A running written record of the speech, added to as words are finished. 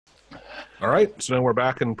All right, so now we're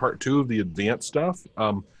back in part two of the advanced stuff.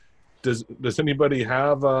 Does anybody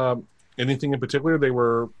have anything in particular they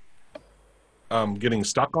were getting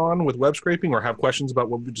stuck on with web scraping, or have questions about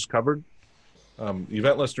what we just covered?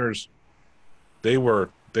 Event listeners, they were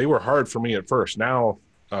hard for me at first. Now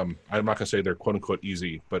I'm not going to say they're quote unquote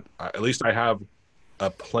easy, but at least I have a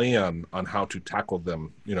plan on how to tackle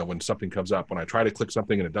them. You know, when something comes up, when I try to click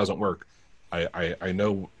something and it doesn't work, I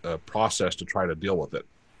know a process to try to deal with it.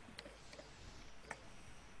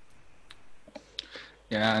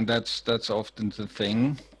 Yeah, and that's often the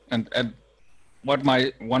thing. And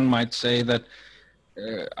one might say that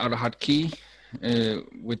AutoHotkey,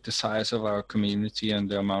 with the size of our community and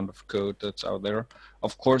the amount of code that's out there,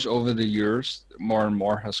 of course, over the years, more and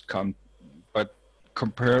more has come. But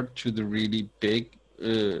compared to the really big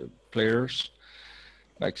players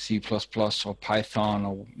like C++ or Python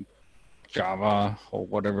or Java or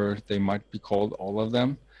whatever they might be called, all of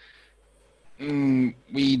them,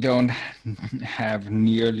 we don't have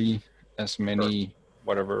nearly as many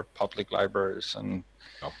whatever public libraries and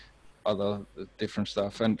other different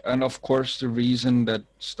stuff. And of course, the reason that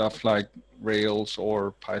stuff like Rails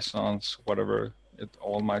or Pythons, whatever it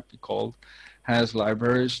all might be called, has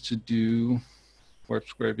libraries to do web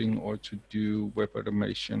scraping or to do web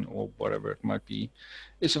automation or whatever it might be,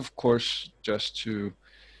 is of course just to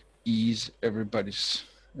ease everybody's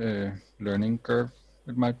learning curve,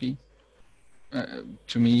 it might be.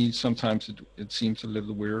 To me, sometimes it seems a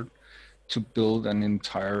little weird to build an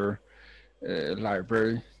entire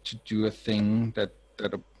library to do a thing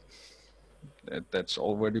that's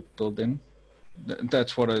already built in.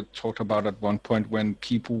 That's what I talked about at one point when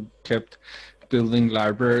people kept building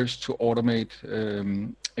libraries to automate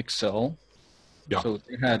Excel. Yeah. So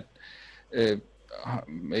they had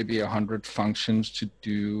maybe 100 functions to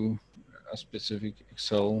do a specific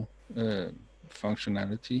Excel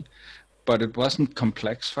functionality. But it wasn't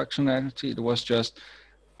complex functionality. It was just,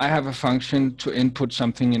 I have a function to input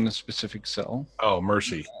something in a specific cell. Oh,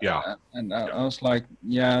 mercy. Yeah. And I was like,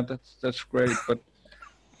 yeah, that's great. But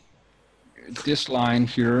this line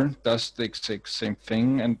here does the exact same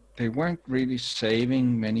thing. And they weren't really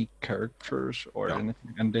saving many characters or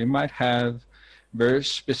anything. And they might have very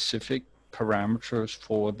specific parameters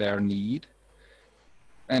for their need.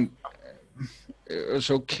 And it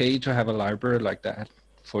was okay to have a library like that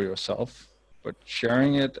for yourself, but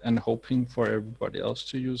sharing it and hoping for everybody else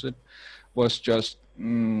to use it was just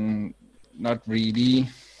not really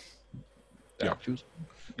that useful.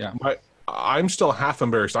 Yeah. I'm still half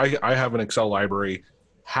embarrassed. I have an Excel library.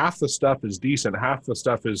 Half the stuff is decent. Half the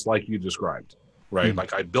stuff is like you described, right?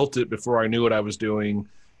 Like I built it before I knew what I was doing,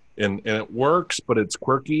 and it works, but it's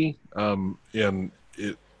quirky. And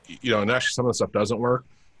it, and actually some of the stuff doesn't work.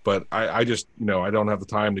 But I just, I don't have the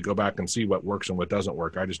time to go back and see what works and what doesn't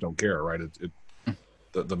work. I just don't care, right?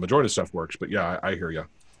 The majority of stuff works, but yeah, I hear you.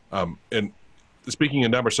 And speaking of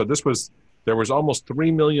numbers, so there was almost 3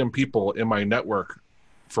 million people in my network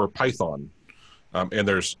for Python, and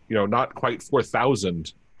there's not quite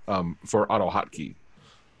 4,000 for AutoHotkey,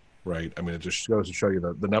 right? I mean, it just goes to show you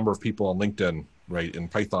the number of people on LinkedIn, right, in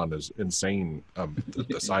Python is insane.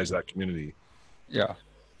 The size of that community. Yeah.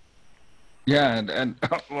 Yeah, and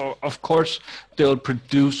well, of course they'll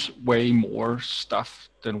produce way more stuff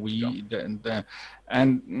than we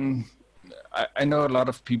and I know a lot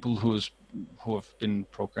of people who have been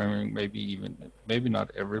programming. Maybe not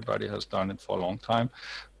everybody has done it for a long time,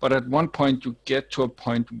 but at one point you get to a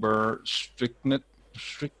point where strictness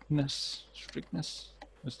is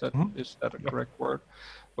that a correct word?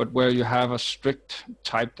 But where you have a strict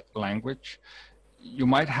typed language, you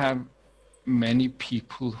might have many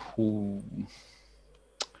people who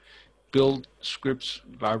build scripts,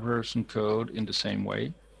 libraries, and code in the same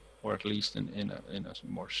way, or at least in a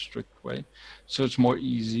more strict way. So it's more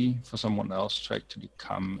easy for someone else to actually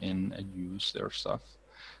come in and use their stuff.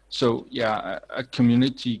 So yeah, a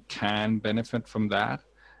community can benefit from that.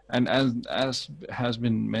 And as has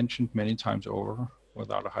been mentioned many times over with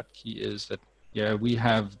AutoHotkey, is that, yeah, we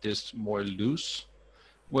have this more loose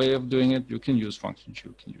way of doing it. You can use functions,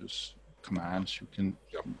 you can use commands, you can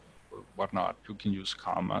whatnot, you can use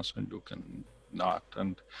commas and you can not,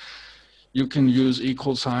 and you can use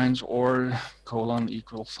equal signs or colon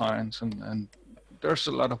equal signs, and there's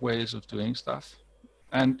a lot of ways of doing stuff,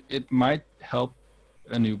 and it might help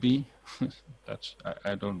a newbie.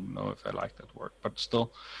 I don't know if I like that word, but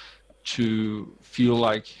still, to feel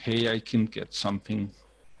like, hey, I can get something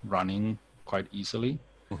running quite easily.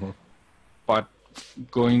 But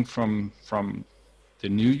going from the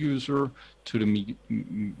new user to the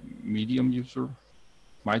medium user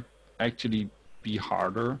might actually be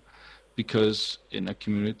harder, because in a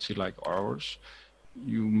community like ours,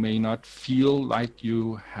 you may not feel like you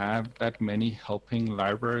have that many helping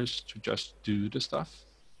libraries to just do the stuff.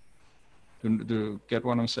 Do you get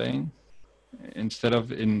what I'm saying? Instead of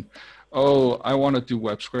oh, I want to do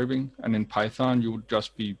web scraping, and in Python, you would just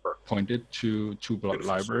be pointed to two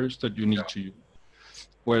libraries that you need to use.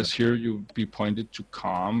 Whereas here, you'd be pointed to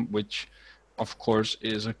COM, which, of course,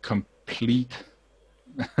 is a complete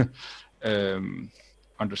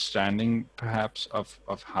understanding, perhaps,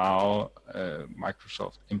 of how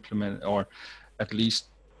Microsoft implement, or at least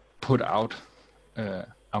put out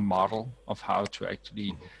a model of how to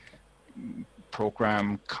actually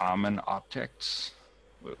program common objects,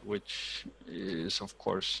 which is, of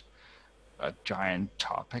course, a giant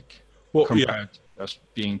topic compared to just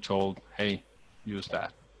being told, hey, use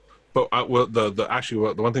that. But well, the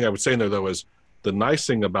one thing I would say in there, though, is the nice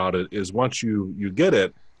thing about it is once you get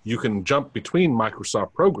it, you can jump between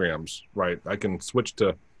Microsoft programs, right? I can switch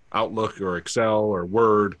to Outlook or Excel or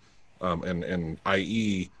Word and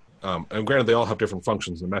IE. And granted, they all have different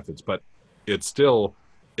functions and methods, but it's still,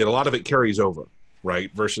 a lot of it carries over, right?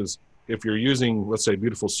 Versus if you're using, let's say,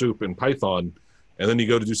 Beautiful Soup in Python, and then you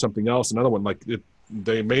go to do something else, another one, like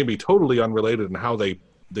they may be totally unrelated in how they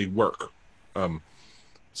work.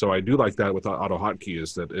 So I do like that with AutoHotkey,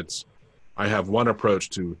 is that I have one approach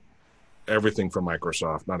to everything from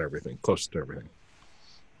Microsoft, not everything, close to everything.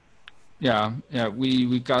 Yeah,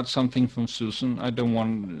 we got something from Susan. I don't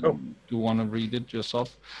want to read it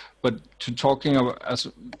yourself, but talking about,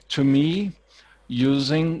 to me,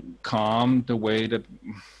 using COM the way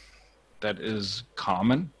that is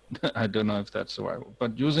common. I don't know if that's the right word,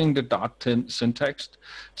 but using the dot syntax,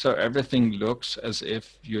 so everything looks as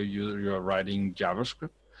if you're writing JavaScript,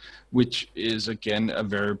 which is again a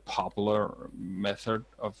very popular method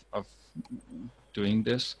of doing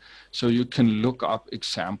this. So you can look up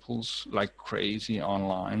examples like crazy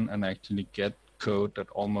online and actually get code that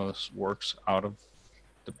almost works out of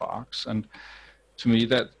the box. And to me,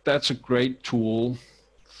 that's a great tool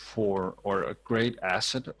or a great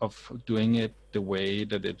asset of doing it the way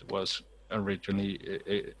that it was originally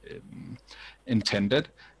intended,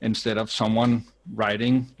 instead of someone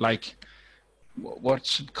writing, like,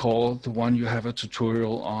 what's it called, the one you have a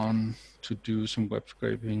tutorial on to do some web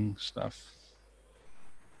scraping stuff.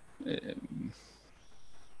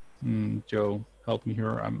 Joe, help me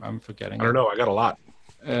here. I'm forgetting. I don't know. I got a lot.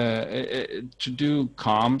 To do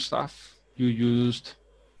COM stuff, you used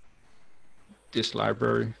this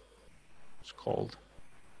library. It's called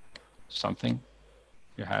something.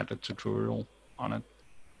 You had a tutorial on it.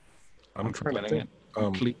 I'm trying to think.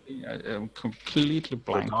 I'm completely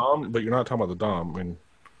blank. The DOM, but you're not talking about the DOM. I mean,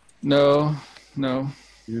 no.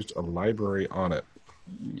 Used a library on it.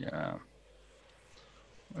 Yeah.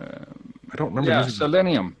 I don't remember. Yeah,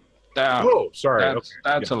 Selenium. Sorry.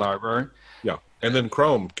 That's a library. Yeah, and then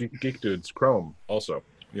Chrome, Geek Dudes, Chrome also.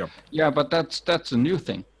 Yeah. Yeah, but that's a new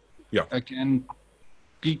thing. Yeah. Again,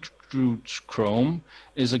 Geek Dudes Chrome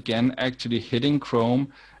is again actually hitting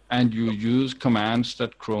Chrome, and you use commands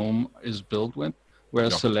that Chrome is built with.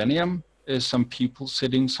 Whereas Selenium is some people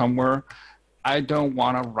sitting somewhere. I don't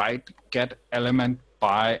want to get element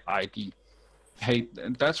by ID. Hey,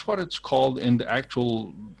 that's what it's called in the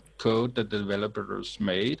actual code that the developers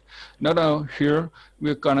made. No, here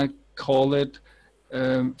we're gonna call it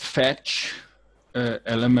fetch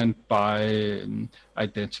element by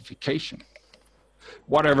identification.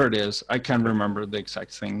 Whatever it is, I can't remember the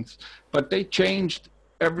exact things, but they changed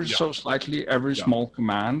ever so slightly every small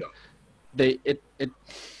command.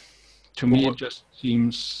 To me, it just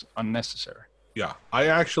seems unnecessary. Yeah, I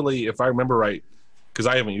actually, if I remember right, because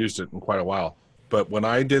I haven't used it in quite a while, but when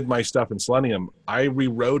I did my stuff in Selenium, I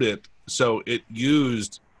rewrote it so it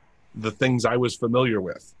used the things I was familiar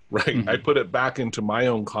with, right? Mm-hmm. I put it back into my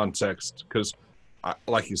own context because,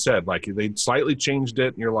 like you said, like they slightly changed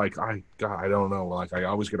it, and you're like, I don't know, like I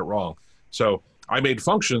always get it wrong. So I made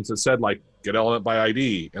functions that said like get element by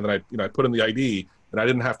ID, and then I put in the ID, and I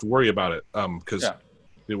didn't have to worry about it because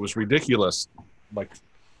it was ridiculous. Like,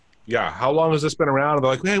 how long has this been around? And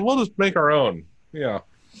they're like, hey, we'll just make our own. Yeah,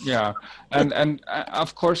 and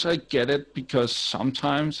of course I get it, because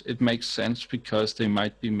sometimes it makes sense because they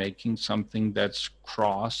might be making something that's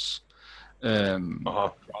cross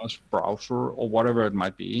browser or whatever it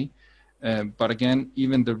might be. But again,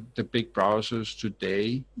 even the big browsers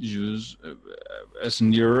today use as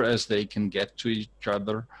near as they can get to each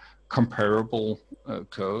other comparable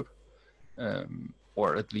code,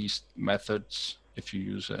 or at least methods. If you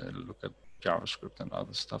use look at JavaScript and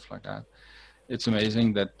other stuff like that. It's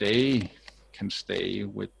amazing that they can stay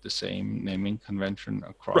with the same naming convention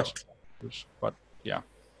across. But yeah.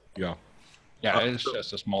 Yeah, it's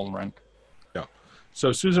just a small rent. Yeah.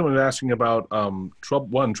 So Susan was asking about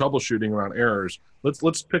troubleshooting around errors.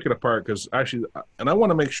 Let's pick it apart because actually, and I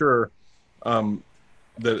want to make sure um,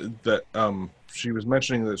 that she was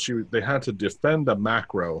mentioning that they had to defend a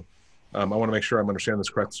macro. I want to make sure I'm understanding this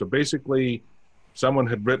correct. So basically, someone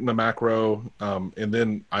had written a macro, and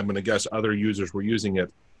then I'm going to guess other users were using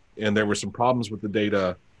it, and there were some problems with the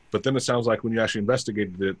data. But then it sounds like when you actually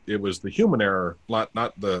investigated it, it was the human error, not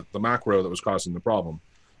the macro that was causing the problem.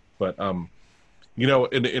 But you know,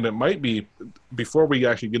 and it might be, before we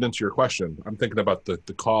actually get into your question, I'm thinking about the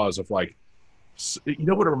cause of, like, you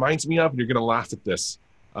know what it reminds me of, and you're going to laugh at this.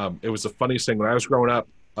 It was the funniest thing when I was growing up.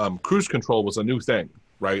 Cruise control was a new thing,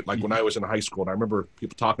 right? Like when I was in high school, and I remember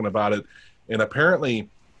people talking about it, and apparently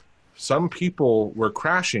some people were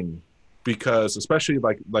crashing because, especially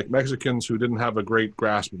like Mexicans who didn't have a great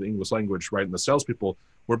grasp of the English language, right? And the salespeople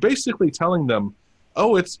were basically telling them,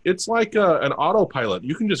 oh, it's like an autopilot.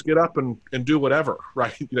 You can just get up and do whatever,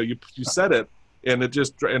 right? You know, you said it,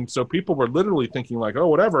 and so people were literally thinking like, oh,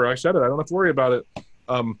 whatever, I said it, I don't have to worry about it.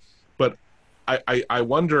 But I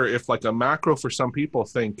wonder if, like, a macro for some people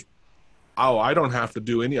think, oh, I don't have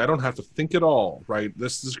to think at all, right?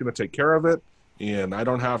 This is going to take care of it, and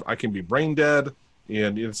I can be brain dead.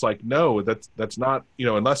 And it's like, no, that's not, you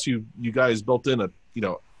know, unless you guys built in a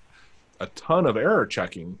ton of error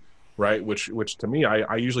checking, right? Which to me,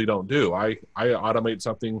 I usually don't do. I automate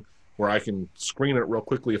something where I can screen it real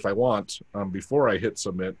quickly if I want, before I hit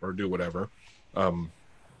submit or do whatever.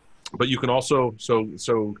 But you can also,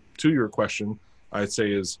 so to your question, I'd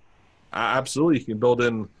say is absolutely you can build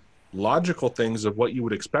in logical things of what you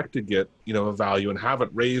would expect to get, you know, a value, and have it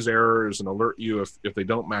raise errors and alert you if they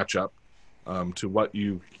don't match up to what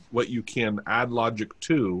you can add logic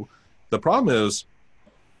to. The problem is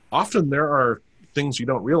often there are things you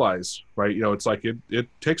don't realize, right? You know, it's like it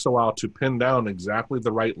takes a while to pin down exactly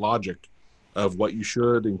the right logic of what you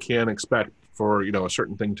should and can expect for, you know, a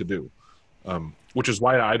certain thing to do, which is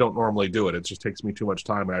why I don't normally do it. It just takes me too much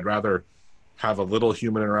time, and I'd rather have a little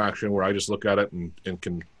human interaction where I just look at it and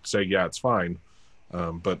can say, yeah, it's fine.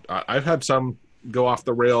 But I've had some go off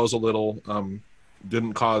the rails a little,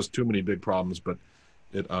 didn't cause too many big problems, but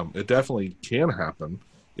it definitely can happen.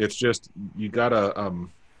 It's just, you gotta,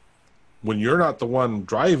 when you're not the one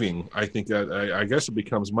driving, I think that I guess it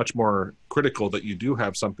becomes much more critical that you do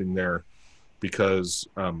have something there, because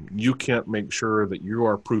you can't make sure that you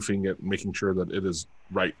are proofing it and making sure that it is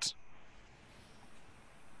right.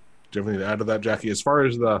 Do you have anything to add to that, Jackie? As far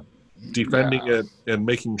as the defending it and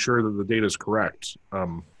making sure that the data is correct.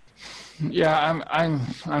 Yeah,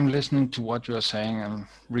 I'm listening to what you're saying. I'm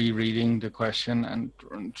rereading the question and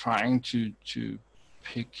trying to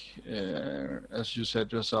pick, as you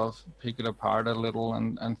said yourself, pick it apart a little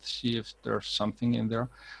and see if there's something in there.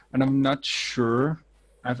 And I'm not sure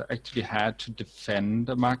I've actually had to defend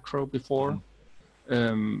a macro before.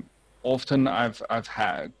 Often I've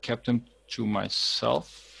kept them to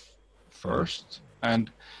myself first,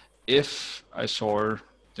 and if I saw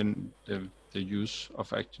the use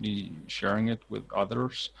of actually sharing it with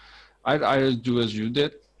others, I do as you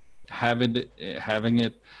did, having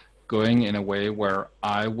it going in a way where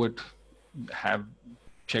I would have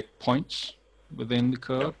checkpoints within the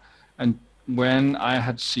code, and when I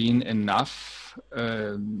had seen enough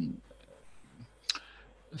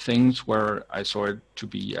things where I saw it to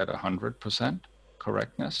be at 100%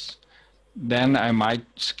 correctness, then I might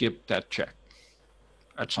skip that check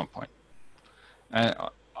at some point.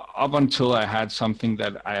 Up until I had something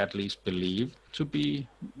that I at least believed to be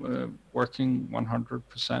working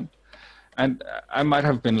 100%. And I might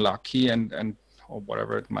have been lucky and or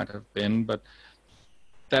whatever it might have been, but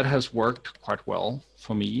that has worked quite well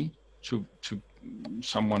for me. To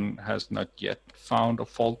someone has not yet found a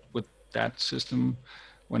fault with that system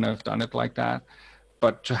when I've done it like that.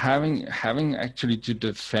 But to having actually to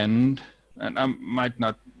defend, and I might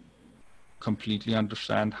not completely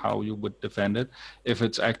understand how you would defend it, if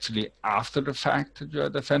it's actually after the fact that you're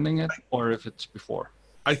defending it, or if it's before.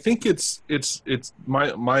 I think it's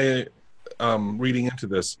my reading into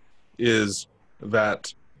this is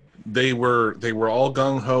that they were all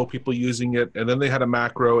gung-ho, people using it, and then they had a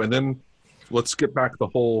macro, and then let's skip back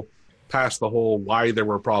past the whole why there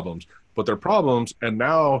were problems. But they're problems, and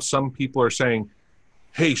now some people are saying,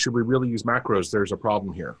 hey, should we really use macros? There's a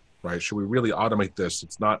problem here, right? Should we really automate this?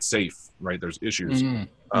 It's not safe, right? There's issues. And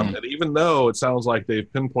even though it sounds like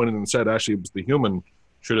they've pinpointed and said, actually, it was the human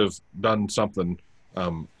should have done something,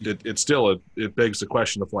 it still begs the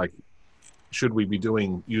question of, like, should we be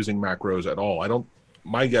using macros at all?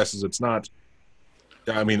 My guess is it's not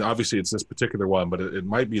I mean, obviously it's this particular one, but it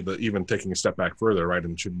might be the even taking a step back further, right?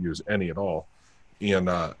 And shouldn't use any at all. And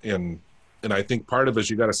and I think part of it is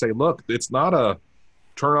you got to say, look, it's not a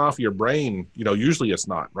turn off your brain. You know, usually it's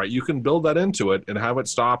not, right? You can build that into it and have it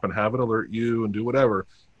stop and have it alert you and do whatever.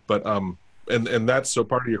 But and that's so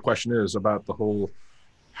part of your question is about the whole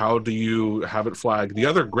how do you have it flag. The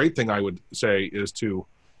other great thing I would say is to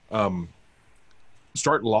um,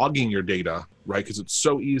 start logging your data, right? Because it's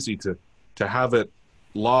so easy to have it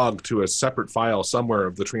logged to a separate file somewhere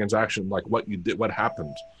of the transaction, like what you did, what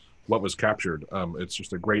happened, what was captured. It's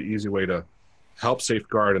just a great, easy way to help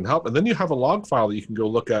safeguard and help. And then you have a log file that you can go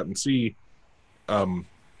look at and see um,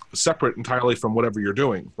 separate entirely from whatever you're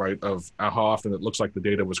doing, right? Of how often it looks like the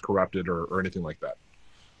data was corrupted or anything like that.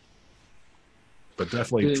 But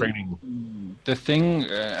definitely The, training. the thing,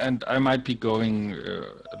 and I might be going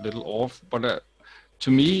a little off, but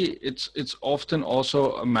to me, it's often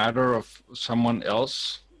also a matter of someone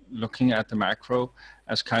else looking at the macro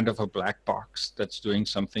as kind of a black box that's doing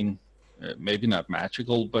something, maybe not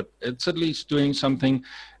magical, but it's at least doing something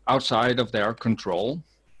outside of their control.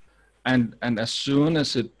 And as soon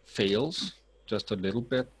as it fails, just a little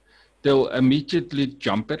bit, they'll immediately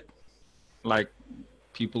jump it, like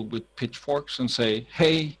people with pitchforks, and say,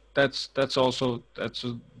 "Hey, that's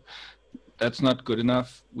not good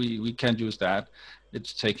enough. We can't use that.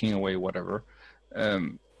 It's taking away whatever."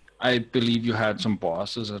 I believe you had some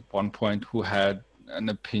bosses at one point who had an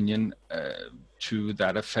opinion to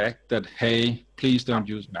that effect that, hey, please don't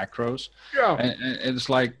use macros. Yeah. And it's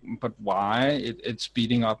like, but why? It's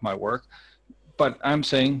speeding up my work. But I'm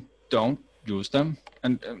saying don't use them.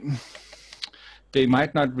 And they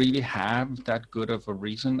might not really have that good of a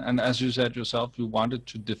reason. And as you said yourself, you wanted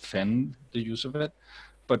to defend the use of it.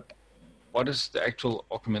 But what is the actual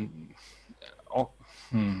argument? Oh,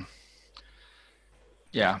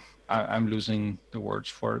 yeah, I'm losing the words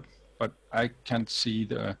for it, but I can't see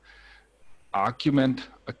the argument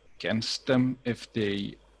against them if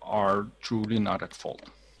they are truly not at fault.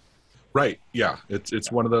 Right. Yeah.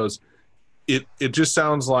 It's one of those. It just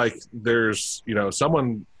sounds like there's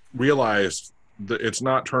someone realized that it's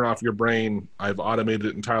not turn off your brain. I've automated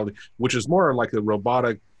it entirely, which is more like a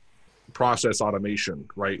robotic process automation,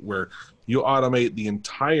 right? Where you automate the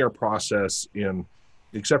entire process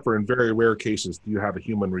except for in very rare cases, do you have a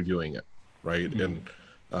human reviewing it, right? And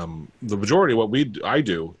the majority of what I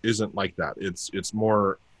do isn't like that. It's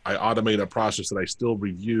more I automate a process that I still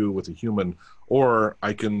review with a human, or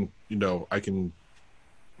I can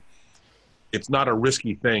it's not a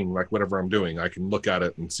risky thing like whatever I'm doing. I can look at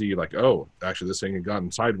it and see like, oh, actually this thing had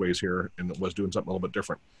gotten sideways here and it was doing something a little bit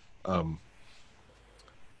different.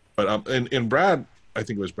 But and Brad, I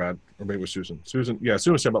think it was Brad, or maybe it was Susan. Susan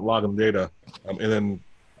said about logging data, and then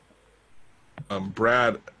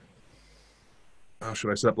Brad, how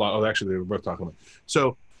should I set up log? Oh, actually, they were both talking about.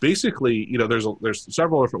 So basically, there's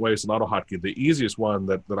several different ways in AutoHotkey. The easiest one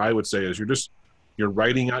that I would say is you're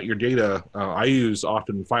writing out your data. I use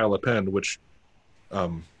often file append, which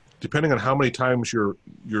depending on how many times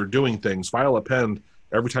you're doing things, file append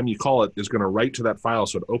every time you call it is going to write to that file,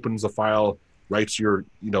 so it opens the file, writes your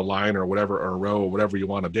line or whatever, or row or whatever you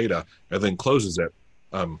want of data, and then closes it.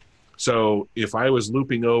 So if I was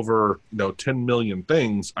looping over 10 million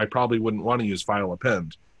things, I probably wouldn't want to use file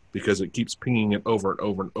append because it keeps pinging it over and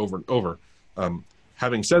over and over and over.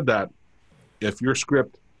 Having said that, if your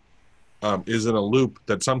script is in a loop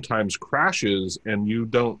that sometimes crashes and you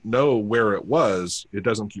don't know where it was, it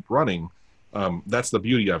doesn't keep running. That's the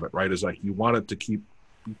beauty of it, right? Is like you want it to keep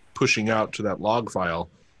pushing out to that log file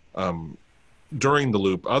during the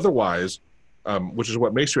loop. Otherwise, which is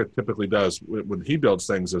what Maestro typically does when he builds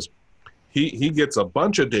things, is he gets a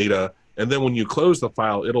bunch of data, and then when you close the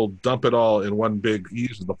file, it'll dump it all in one big. He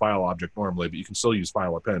uses the file object normally, but you can still use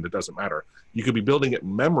file append. It doesn't matter. You could be building it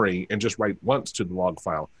in memory and just write once to the log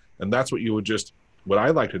file, and that's what you would just. What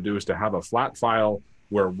I like to do is to have a flat file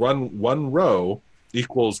where one row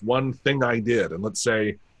equals one thing I did. And let's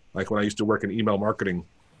say, like when I used to work in email marketing,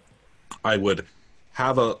 I would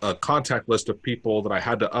have a contact list of people that I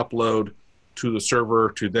had to upload to the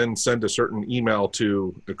server to then send a certain email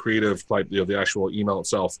to the creative, like the actual email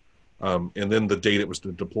itself, and then the date it was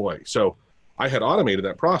to deploy. So I had automated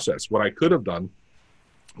that process. What I could have done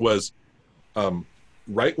was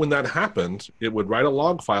right when that happened, it would write a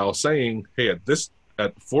log file saying, hey, at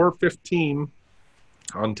 4:15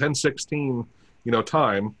 on 10/16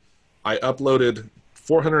 time, I uploaded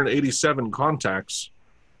 487 contacts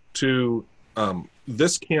to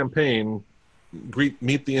this campaign,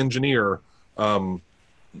 meet the engineer, and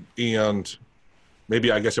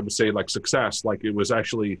maybe I guess I would say like success, like it was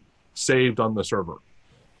actually saved on the server,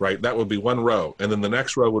 right? That would be one row. And then the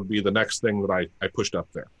next row would be the next thing that I pushed up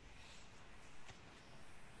there.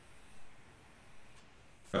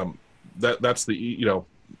 That's the, you know,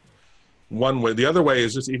 one way. The other way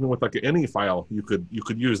is just even with like any file, you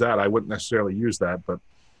could use that. I wouldn't necessarily use that, but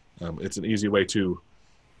it's an easy way to,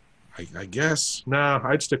 I guess. Nah,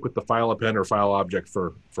 I'd stick with the file append or file object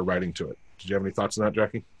for writing to it. Did you have any thoughts on that,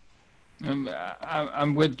 Jackie?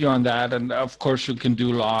 I'm with you on that, and of course you can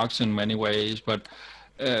do logs in many ways, but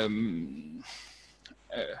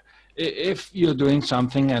if you're doing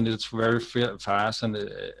something and it's very fast and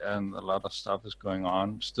a lot of stuff is going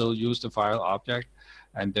on, still use the file object,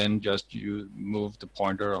 and then just you move the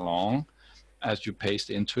pointer along as you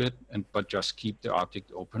paste into it, but just keep the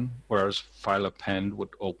object open, whereas file append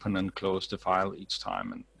would open and close the file each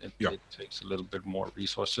time, and it takes a little bit more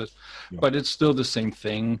resources, but it's still the same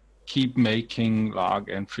thing. Keep making log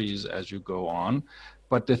entries as you go on.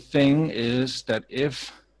 But the thing is that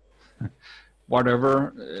if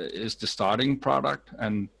whatever is the starting product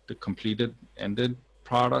and the completed ended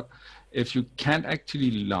product, if you can't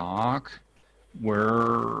actually log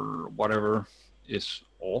where whatever is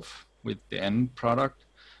off with the end product,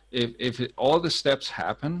 if all the steps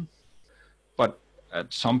happen, but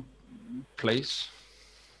at some place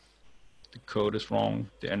the code is wrong,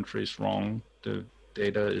 the entry is wrong, the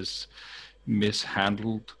data is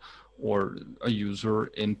mishandled, or a user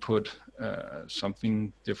input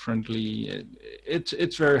something differently,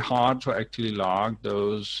 it's very hard to actually log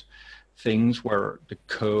those things where the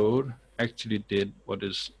code actually did what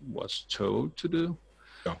was told to do,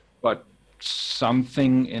 but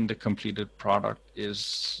something in the completed product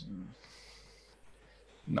is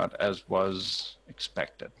not as was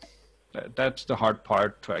expected. That's the hard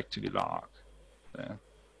part to actually log.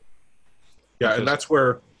 Yeah, and that's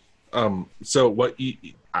where, so what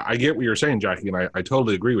I get what you're saying, Jackie, and I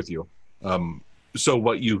totally agree with you. So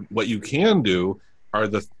what you can do are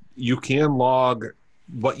you can log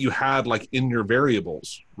what you had like in your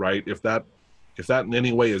variables, right? If that in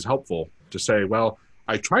any way is helpful to say, well,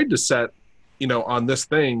 I tried to set, you know, on this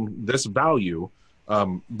thing, this value,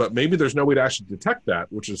 but maybe there's no way to actually detect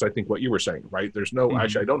that, which is, I think, what you were saying, right? There's no,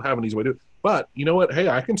 actually, I don't have an easy way to do it. But you know what? Hey,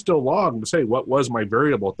 I can still log to say what was my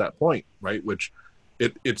variable at that point, right? Which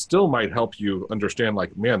it still might help you understand,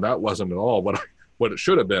 like, man, that wasn't at all what it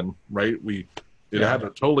should have been, right? It had a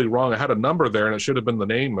totally wrong. It had a number there, and it should have been the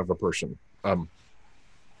name of a person.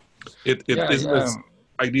 It isn't as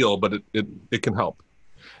ideal, but it can help.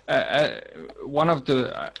 One of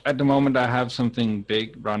at the moment I have something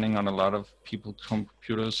big running on a lot of people's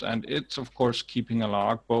computers, and it's of course keeping a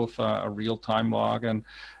log, both a real-time log and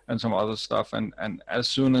some other stuff, and as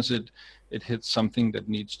soon as it hits something that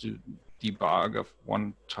needs to debug of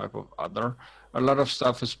one type of other, a lot of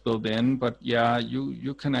stuff is built in, but yeah,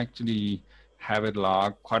 you can actually have it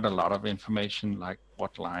log quite a lot of information, like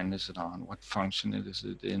what line is it on, what function is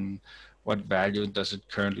it in, what value does it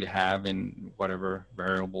currently have in whatever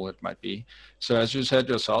variable it might be. So as you said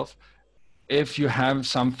yourself, if you have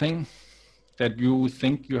something that you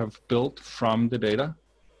think you have built from the data,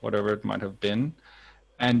 whatever it might have been,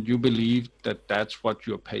 and you believe that that's what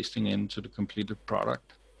you're pasting into the completed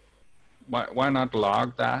product, why not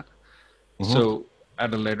log that? So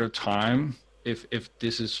at a later time, if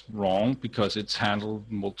this is wrong because it's handled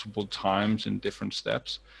multiple times in different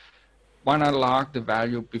steps, why not log the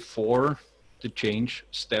value before the change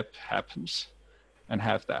step happens and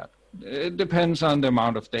have that? It depends on the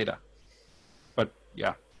amount of data. But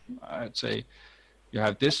yeah, I'd say you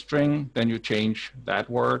have this string, then you change that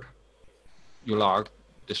word, you log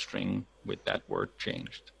the string with that word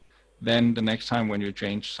changed. Then the next time when you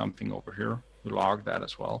change something over here, you log that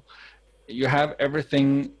as well. You have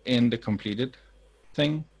everything in the completed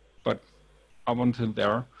thing, but up until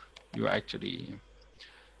there, you actually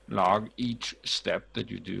log each step that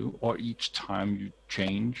you do, or each time you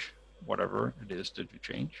change whatever it is that you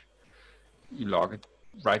change, you log it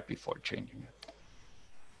right before changing it.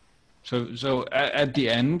 So at the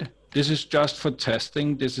end, this is just for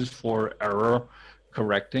testing, this is for error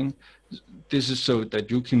correcting. This is so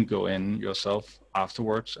that you can go in yourself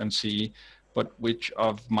afterwards and see, but which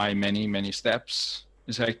of my many steps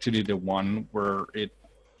is actually the one where it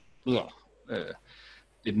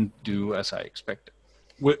didn't do as I expected.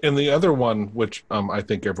 And the other one, which I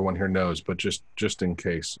think everyone here knows, but just in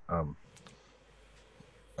case,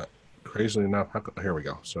 crazily enough, here we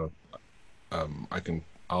go. So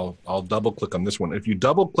I'll double click on this one. If you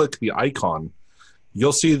double click the icon,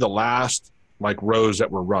 you'll see the last like rows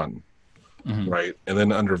that were run, right? And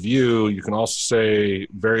then under view, you can also say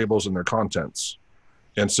variables and their contents.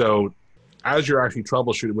 And so as you're actually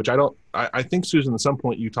troubleshooting, which I think, Susan, at some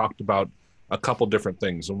point you talked about a couple different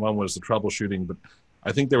things, and one was the troubleshooting, but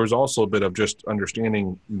I think there was also a bit of just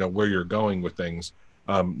understanding, where you're going with things.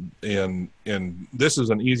 And this is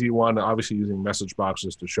an easy one, obviously using message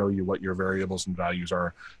boxes to show you what your variables and values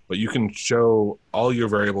are, but you can show all your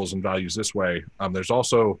variables and values this way. There's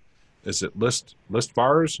also, is it list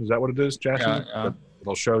bars? Is that what it is, Jesse? Yeah.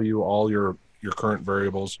 It'll show you all your current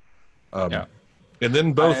variables. Yeah. And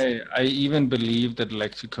then both. I even believe that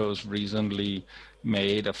Lexico's recently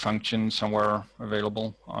made a function somewhere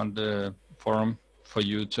available on the forum for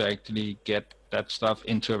you to actually get that stuff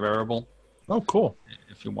into a variable. Oh, cool.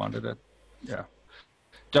 If you wanted it. Yeah.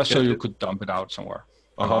 Just so you could dump it out somewhere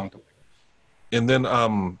along the way. And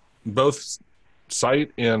then both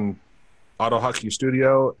Site and AutoHotkey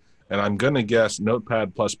Studio, and I'm going to guess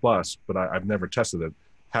Notepad++, but I've never tested it,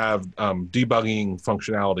 have debugging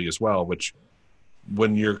functionality as well, which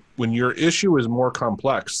when your issue is more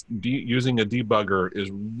complex, using a debugger is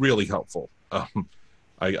really helpful.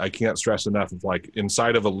 I can't stress enough of, like,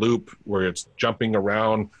 inside of a loop where it's jumping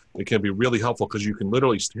around, it can be really helpful because you can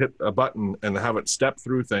literally hit a button and have it step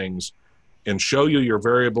through things and show you your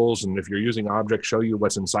variables. And if you're using objects, show you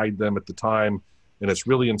what's inside them at the time. And it's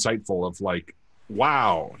really insightful of, like,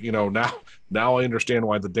 wow, now I understand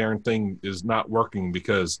why the darn thing is not working,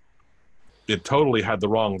 because it totally had the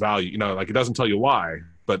wrong value. Like, it doesn't tell you why,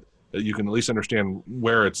 but you can at least understand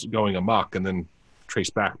where it's going amok and then trace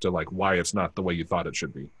back to, like, why it's not the way you thought it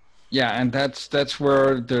should be. Yeah, and that's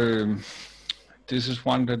where this is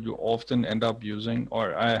one that you often end up using,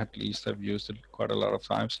 or I at least have used it quite a lot of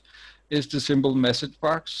times, is the simple message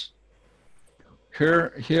box.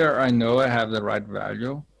 Here I know I have the right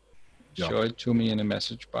value. Yeah. Show it to me in a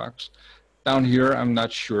message box. Down here, I'm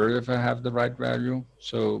not sure if I have the right value.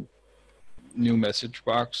 So new message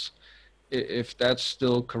box. If that's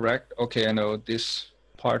still correct, okay, I know this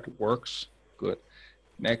part works. Good.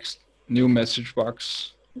 Next, new message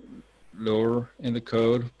box, lower in the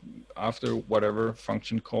code after whatever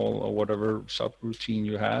function call or whatever subroutine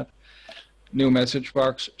you had. New message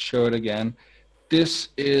box, show it again. This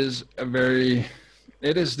is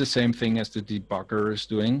it is the same thing as the debugger is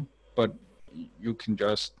doing, but you can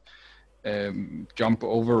just jump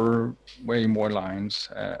over way more lines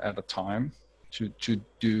at a time to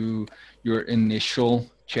do your initial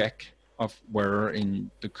check of where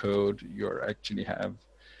in the code you actually have.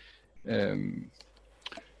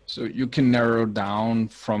 So you can narrow down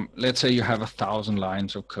from, let's say you have 1,000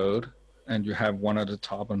 lines of code and you have one at the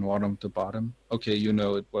top and one at the bottom. Okay,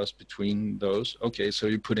 it was between those. Okay, so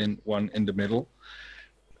you put in one in the middle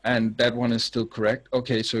and that one is still correct.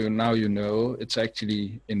 Okay, so now it's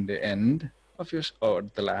actually in the end of or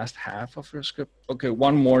the last half of your script. Okay,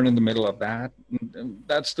 one more in the middle of that.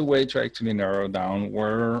 That's the way to actually narrow down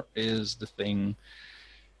where is the thing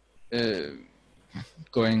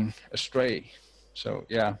going astray. So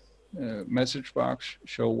yeah, message box,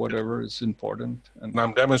 show whatever is important. And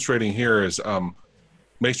I'm demonstrating here is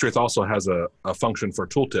Maestrith also has a function for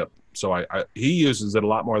tooltip. So he uses it a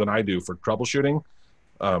lot more than I do for troubleshooting.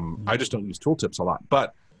 I just don't use tooltips a lot.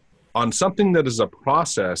 But on something that is a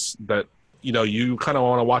process that, you kind of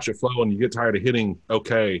want to watch it flow and you get tired of hitting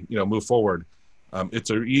okay, move forward. It's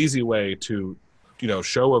an easy way to,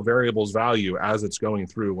 show a variable's value as it's going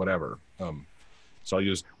through whatever. So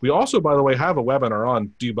we also, by the way, have a webinar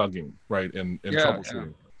on debugging, right, and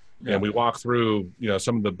troubleshooting. Yeah. And we walk through,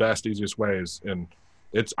 some of the best, easiest ways. And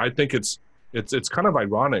I think it's kind of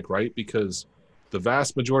ironic, right? Because the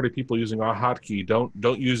vast majority of people using AutoHotkey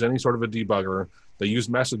don't use any sort of a debugger. They use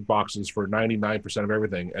message boxes for 99% of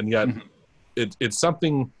everything. And yet it's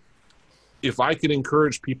something, if I could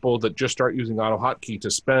encourage people that just start using AutoHotkey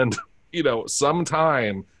to spend, some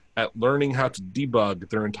time at learning how to debug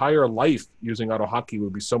their entire life using AutoHotkey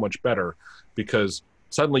would be so much better, because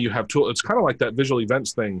suddenly you have tools. It's kind of like that visual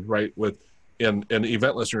events thing, right? In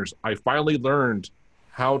event listeners, I finally learned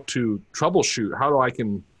how to troubleshoot, how I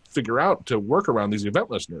can figure out to work around these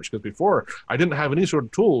event listeners, because before I didn't have any sort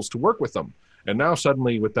of tools to work with them. And now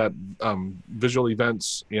suddenly with that visual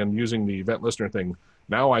events and using the event listener thing,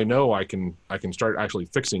 now I know I can start actually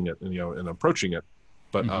fixing it and approaching it.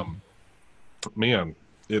 But man,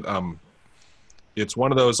 it's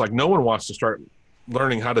one of those, like, no one wants to start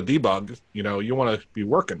learning how to debug. You want to be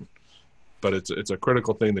working, but it's a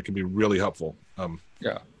critical thing that can be really helpful.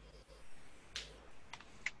 Yeah.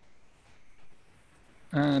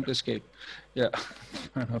 And escape. Yeah.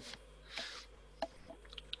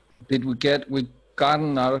 We got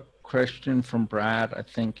another question from Brad, I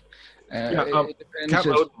think. Cat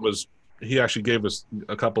Loden he actually gave us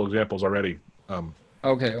a couple examples already.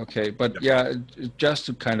 Okay. But yeah, just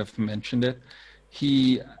to kind of mention it,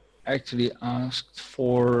 he actually asked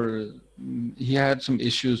for, he had some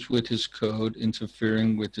issues with his code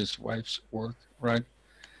interfering with his wife's work, right?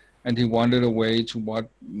 And he wanted a way to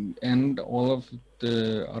end all of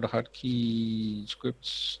the AutoHotkey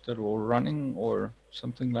scripts that were running or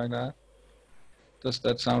something like that. Does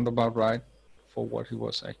that sound about right for what he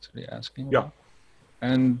was actually asking about?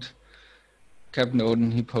 And Captain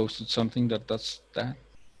Odin, he posted something that does that.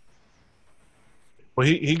 Well,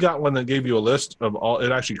 he got one that gave you a list of all.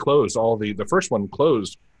 It actually closed all the first one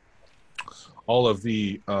closed all of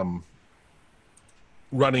the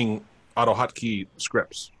running AutoHotkey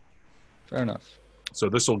scripts. Fair enough. So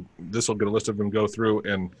this will get a list of them, go through,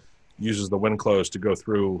 and uses the when close to go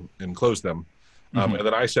through and close them. And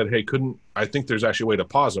then I said, hey, I think there's actually a way to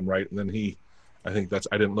pause them, right? And then I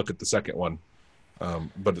didn't look at the second one,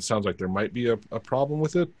 but it sounds like there might be a problem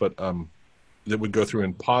with it, but it would go through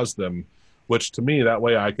and pause them, which to me, that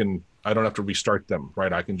way I don't have to restart them,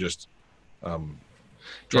 right? I can just turn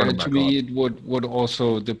them back to me, on. it would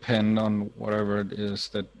also depend on whatever it is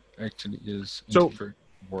that actually is. So,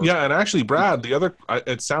 yeah, and actually, Brad,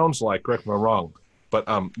 it sounds like, correct me if I'm wrong, but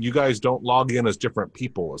you guys don't log in as different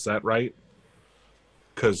people, is that right?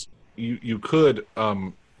 Because you could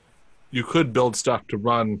build stuff to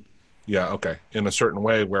run, in a certain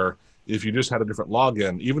way where if you just had a different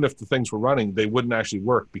login, even if the things were running, they wouldn't actually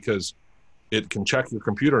work because it can check your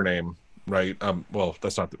computer name, right? Well,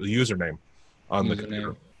 that's not the username on the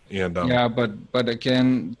computer. And but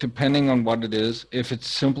again, depending on what it is, if it's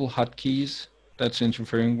simple hotkeys that's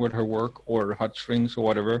interfering with her work or hot strings or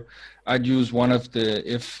whatever, I'd use one of the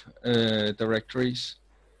if directories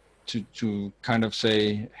to kind of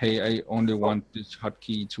say, hey, I only want this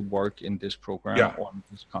hotkey to work in this program or in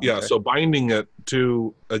this context. Yeah, so binding it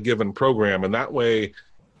to a given program, and that way,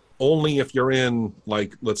 only if you're in,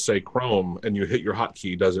 like, let's say Chrome and you hit your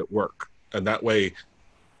hotkey does it work. And that way,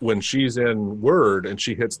 when she's in Word and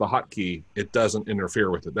she hits the hotkey, it doesn't interfere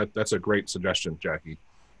with it. That's a great suggestion, Jackie.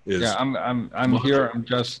 I'm here. I'm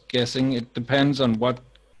just guessing. It depends on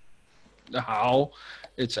how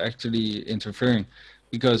it's actually interfering.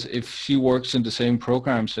 Because if she works in the same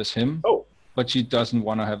programs as him, but she doesn't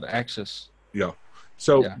want to have access. Yeah.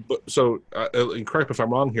 So correct me if I'm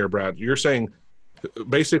wrong here, Brad. You're saying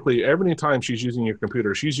basically every time she's using your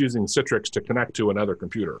computer, she's using Citrix to connect to another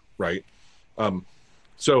computer, right?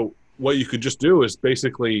 So what you could just do is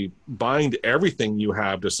basically bind everything you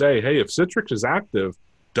have to say, hey, if Citrix is active,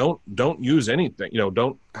 don't use anything.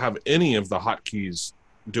 Don't have any of the hotkeys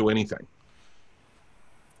do anything.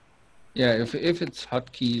 Yeah, if it's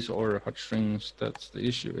hotkeys or hot strings, that's the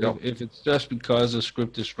issue. If it's just because the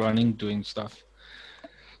script is running, doing stuff,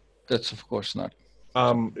 that's of course not.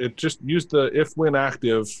 It just used the if when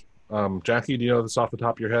active. Jackie, do you know this off the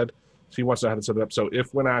top of your head? She wants to know how to set it up. So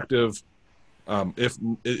if when active,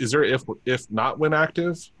 is there if not when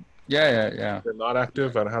active? Yeah. If not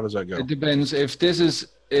active, and how does that go? It depends. If this is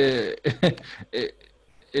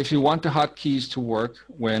if you want the hotkeys to work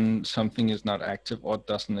when something is not active or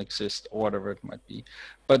doesn't exist or whatever it might be.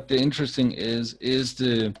 But the interesting is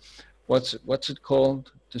the what's it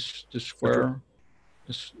called? The square.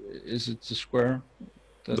 Is it the square?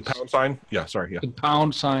 The pound sign? Yeah, sorry. Yeah. The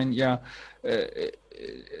pound sign. Yeah. It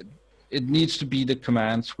needs to be the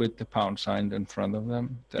commands with the pound sign in front of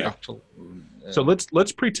them. The actual. So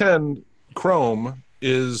let's pretend Chrome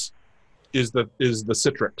is the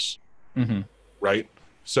Citrix, right?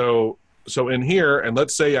 So in here, and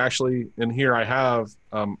let's say actually in here I have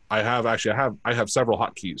several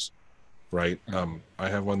hotkeys, right? I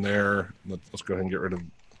have one there. Let's go ahead and get rid of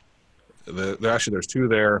there's two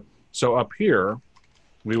there. So up here,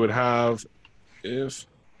 we would have if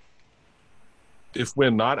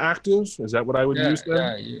when not active. Is that what I would use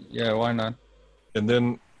then? Yeah. Why not? And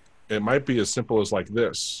then it might be as simple as like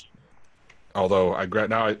this. Although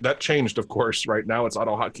that changed, of course. Right now it's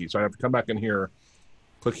AutoHotkey, so I have to come back in here,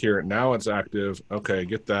 click here. Now it's active. Okay,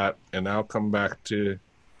 get that, and now come back to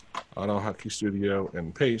AutoHotkey Studio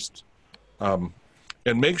and paste.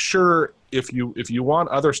 And make sure if you want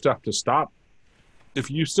other stuff to stop, if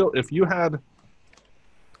you had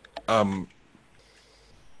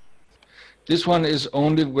this one is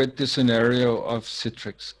only with the scenario of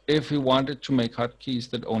Citrix. If we wanted to make hotkeys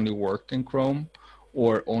that only worked in Chrome,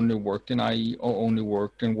 or only worked in IE, or only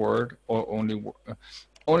worked in Word, or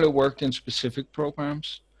only worked in specific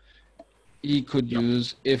programs, he could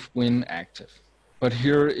use if when active. But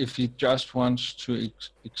here, if he just wants to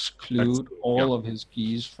exclude all of his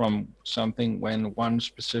keys from something when one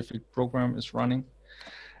specific program is running,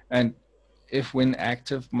 and if when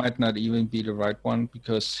active might not even be the right one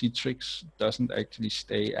because Citrix doesn't actually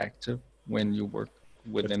stay active when you work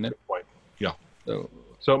within it. Point. Yeah. So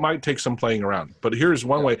So it might take some playing around. But here's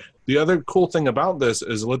one way. The other cool thing about this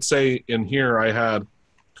is, let's say in here I had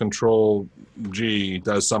Control G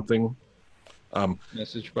does something.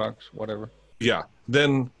 Message box, whatever. Yeah.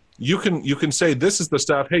 Then you can say this is the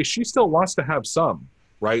stuff. Hey, she still wants to have some,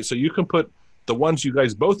 right? So you can put the ones you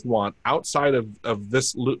guys both want outside of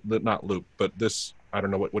this loop, not loop, but this, I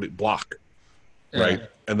don't know what it block, right?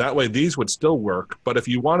 And that way these would still work. But if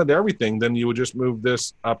you wanted everything, then you would just move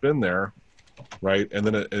this up in there, right? And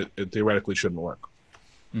then it theoretically shouldn't work.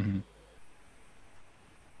 Mm-hmm.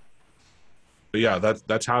 But yeah,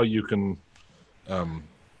 that's how you can.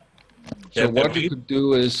 So what you could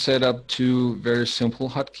do is set up two very simple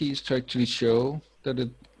hotkeys to actually show that it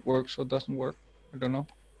works or doesn't work. I don't know.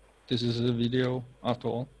 This is a video after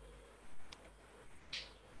all.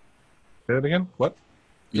 Say it again. What?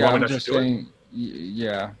 Yeah, I'm just saying.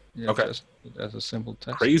 Yeah. Okay. Just as a simple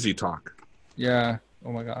test. Crazy talk. Yeah.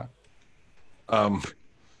 Oh my God.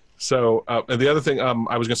 So, and the other thing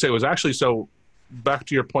I was going to say was actually, so back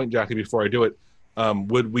to your point, Jackie, before I do it,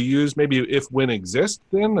 would we use maybe if when exists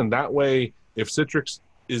then, and that way if Citrix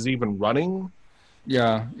is even running?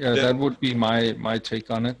 Yeah, then, that would be my take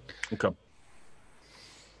on it. Okay.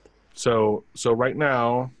 So right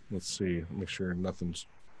now, let's see, make sure nothing's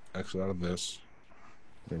actually out of this.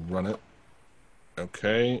 Run it.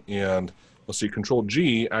 Okay, and let's see, Control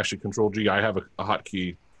G, actually Control G, I have a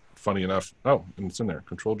hotkey, funny enough. Oh, and it's in there,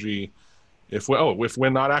 Control G. If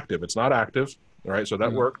when not active, it's not active. All right, so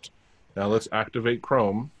that worked. Now let's activate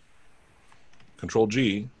Chrome. Control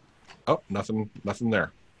G. Oh, nothing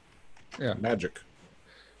there. Yeah. Magic.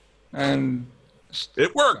 And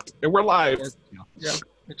it worked. And we're live. Yeah,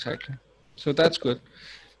 exactly. So that's good.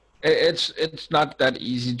 It's not that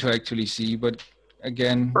easy to actually see, but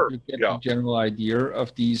again, you get the general idea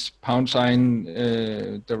of these pound sign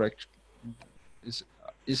direct. Is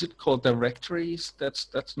it called directories?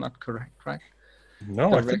 That's not correct, right?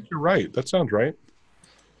 No, I think you're right. That sounds right.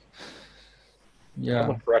 Yeah.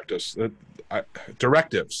 Someone correct us.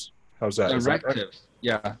 Directives. How's that? Directives.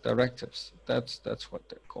 Yeah, directives. That's what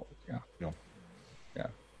they're called. Yeah.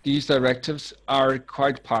 These directives are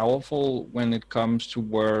quite powerful when it comes to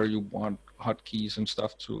where you want hotkeys and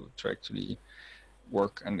stuff to actually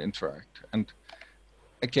work and interact. And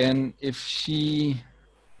again, if she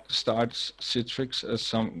starts Citrix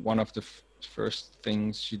as one of the first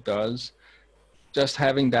things she does, just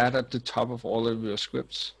having that at the top of all of your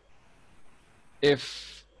scripts,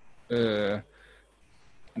 if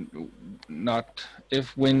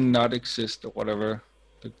when not exist or whatever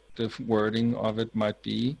the wording of it might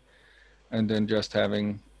be, and then just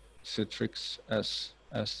having Citrix as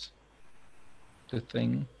the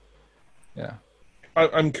thing. Yeah.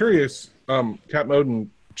 I'm curious. Cat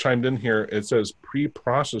Moden chimed in here. It says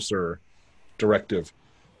preprocessor directive.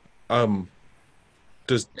 That's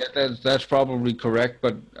probably correct,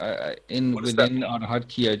 but within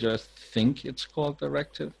AutoHotkey, I just think it's called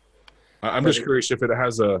directive. I'm just curious if it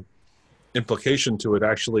has a implication to it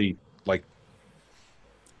actually, like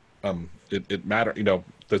it matter, you know.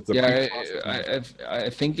 I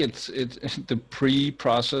think it's the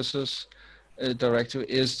pre-processes directive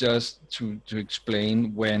is just to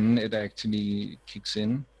explain when it actually kicks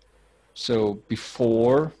in. So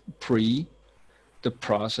before the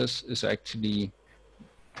process is actually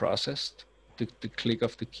processed, the click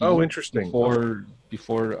of the key. Oh, interesting.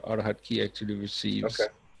 Before AutoHotkey actually receives.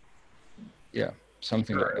 Okay. Yeah,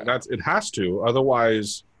 something like that. It has to,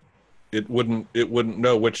 otherwise it wouldn't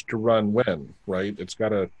know which to run when, right? It's got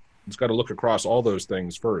to look across all those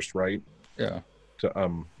things first, right? Yeah.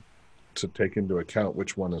 To take into account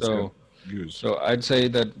which one is going to use. So I'd say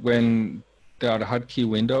that when the AutoHotkey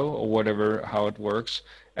window or whatever, how it works,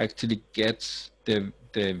 actually gets the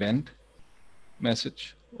event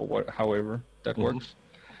message or however that works,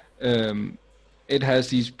 it has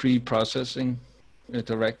these pre-processing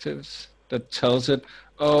directives that tells it,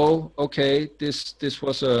 oh, okay, this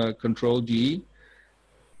was a Control G.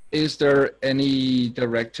 Is there any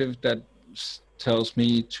directive that tells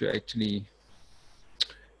me to actually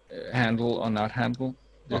handle or not handle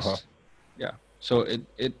this? Yeah. So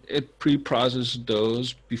it pre-processes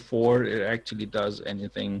those before it actually does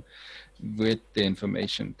anything with the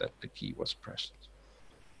information that the key was pressed.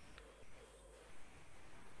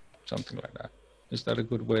 Something like that. Is that a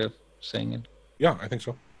good way of saying it? Yeah, I think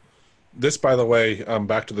so. This, by the way,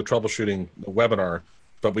 back to the troubleshooting webinar,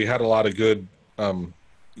 but we had a lot of good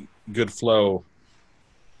flow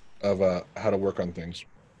of how to work on things.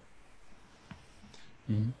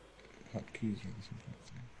 Hotkeys.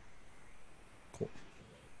 Cool.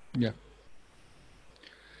 Yeah.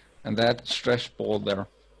 And that stretch ball there,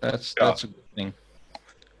 that's a good thing.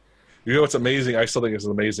 You know what's amazing? I still think is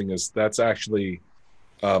amazing is that's actually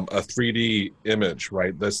a 3D image,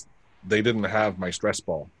 right? They didn't have my stress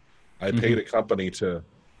ball. I paid a company to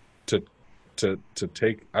to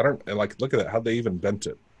take. I don't like look at that. How they even bent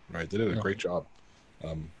it, right? They did a great job.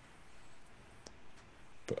 Um,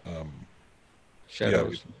 but, yeah,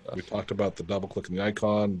 we talked about the double clicking the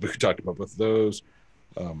icon. We talked about both of those.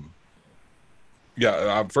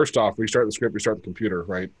 First off, restart the script, restart the computer,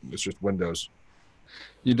 right? It's just Windows.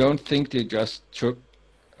 You don't think they just took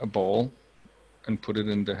a ball and put it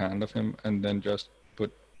in the hand of him and then just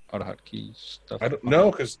put AutoHotkey stuff? I don't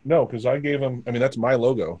know because I gave him. I mean, that's my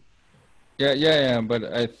logo. Yeah. But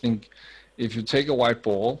I think if you take a white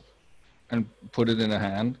ball and put it in a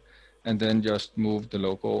hand, and then just move the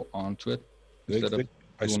logo onto it instead of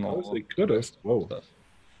I suppose they could have. Whoa. Stuff.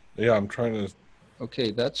 Yeah, I'm trying to. Okay,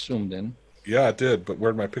 that's zoomed in. Yeah, it did. But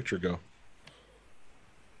where'd my picture go?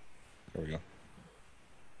 There we go.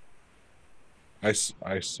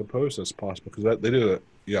 I suppose that's possible because they did it.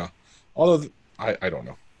 Yeah, although I don't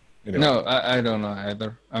know. Anyway. No, I don't know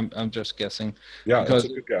either. I'm just guessing. Yeah, that's a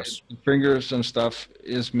good guess. Fingers and stuff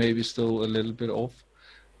is maybe still a little bit off,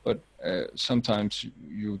 but sometimes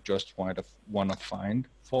you just want to find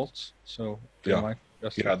faults. So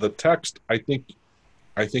the text. I think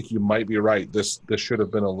you might be right. This should have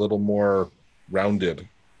been a little more rounded.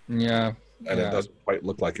 Yeah, and it doesn't quite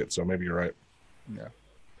look like it. So maybe you're right. Yeah,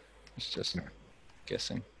 it's just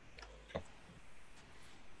guessing.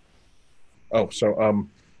 Oh,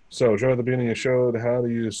 so Joe, at the beginning you showed how to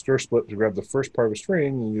use stir split to grab the first part of a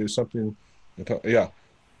string and use something. Yeah,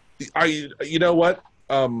 you know what?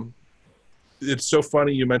 It's so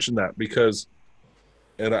funny you mentioned that because,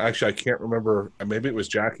 and actually I can't remember. Maybe it was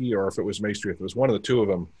Jackie or if it was Maestri. If it was one of the two of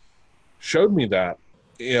them, showed me that,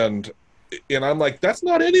 and I'm like, that's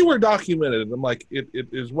not anywhere documented. And I'm like, it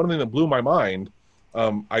is one thing that blew my mind.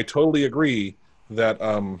 I totally agree that.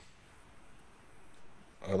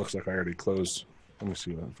 It looks like I already closed. Let me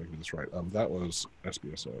see if I can do this right. That was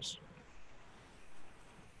SPSS.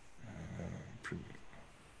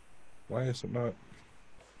 Why is it not?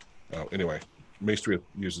 Oh, anyway, Maestri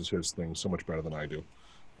uses his thing so much better than I do.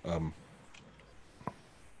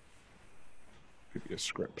 PBS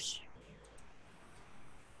scripts.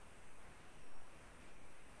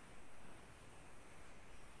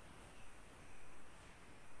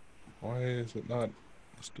 Why is it not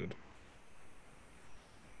listed?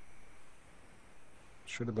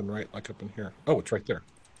 Should have been right like up in here. Oh, it's right there.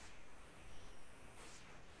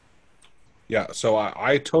 Yeah, so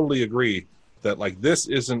I totally agree that like this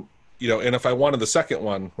isn't, and if I wanted the second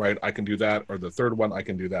one, right, I can do that, or the third one, I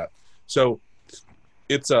can do that. So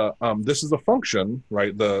it's this is a function,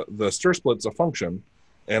 right? The stir split's a function,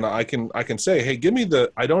 and I can say, hey, give me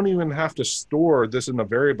I don't even have to store this in a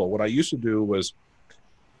variable. What I used to do was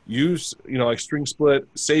use, like string split,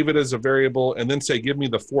 save it as a variable, and then say, give me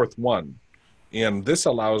the fourth one. And this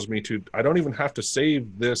allows me to, I don't even have to save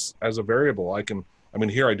this as a variable.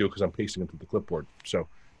 Here I do because I'm pasting it to the clipboard. So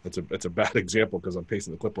it's a bad example because I'm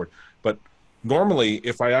pasting the clipboard. But normally,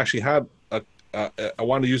 if I actually had I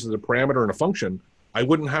wanted to use it as a parameter in a function, I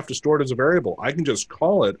wouldn't have to store it as a variable. I can just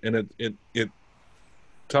call it, and it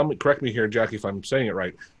correct me here, Jackie, if I'm saying it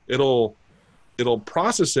right. It'll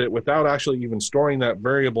process it without actually even storing that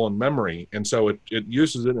variable in memory. And so it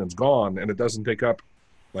uses it and it's gone, and it doesn't take up,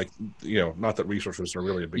 not that resources are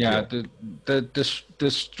really a big deal. Yeah, the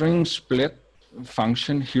string split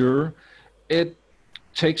function here, it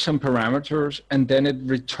takes some parameters and then it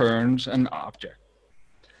returns an object.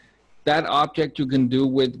 That object you can do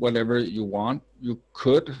with whatever you want. You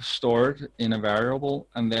could store it in a variable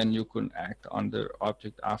and then you can act on the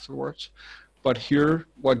object afterwards. But here,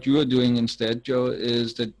 what you are doing instead, Joe,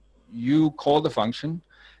 is that you call the function,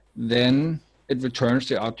 then it returns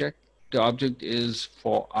the object. The object is,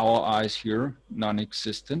 for our eyes here,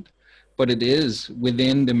 non-existent, but it is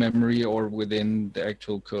within the memory or within the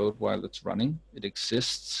actual code while it's running. It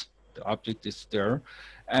exists, the object is there.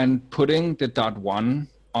 And putting the .1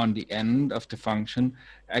 on the end of the function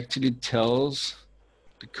actually tells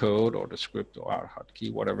the code or the script or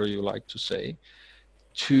AutoHotkey, whatever you like to say,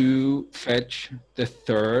 to fetch the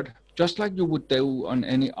third, just like you would do on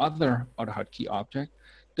any other AutoHotkey object,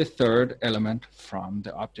 the third element from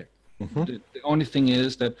the object. Mm-hmm. The only thing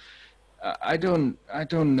is that I don't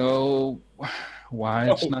know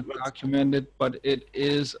why it's not documented, but it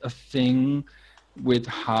is a thing with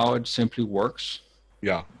how it simply works.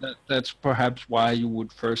 Yeah. That's perhaps why you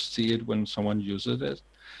would first see it when someone uses it,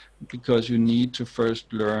 because you need to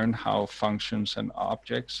first learn how functions and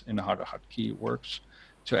objects in AutoHotkey works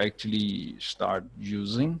to actually start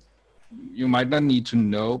using. You might not need to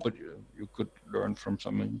know, but you could learn from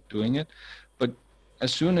someone doing it. But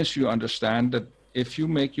as soon as you understand that if you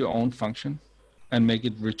make your own function and make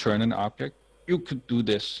it return an object, you could do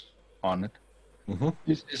this on it.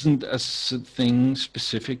 This isn't a thing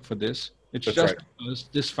specific for this. It's That's just right. because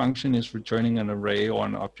this function is returning an array or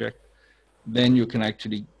an object, then you can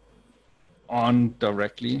actually on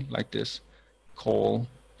directly like this call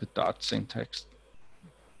the dot syntax.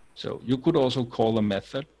 So you could also call a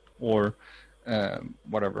method or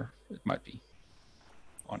whatever it might be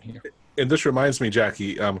on here. And this reminds me,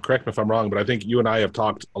 Jackie, correct me if I'm wrong, but I think you and I have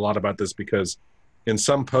talked a lot about this, because in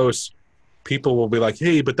some posts, people will be like,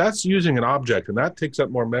 hey, but that's using an object and that takes up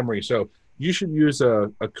more memory. So you should use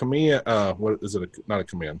a command. What is it? Not a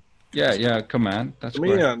command. Yeah, command. That's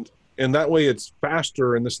command. correct. And that way it's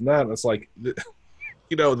faster and this and that. And it's like,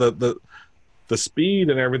 you know, the speed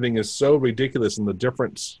and everything is so ridiculous, and the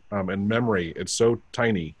difference in memory, it's so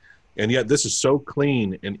tiny. And yet this is so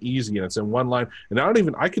clean and easy, and it's in one line. And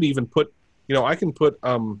I could even put, you know, I can put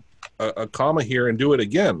a comma here and do it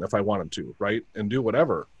again if I wanted to, right? And do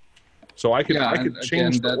whatever. So I could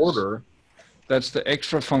change the order. That's the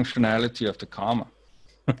extra functionality of the comma.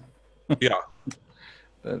 Yeah.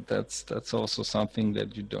 That's also something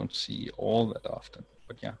that you don't see all that often.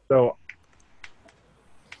 But yeah. So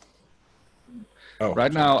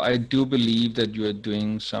right now, I do believe that you are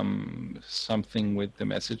doing something with the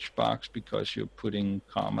message box, because you're putting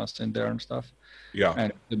commas in there and stuff. Yeah.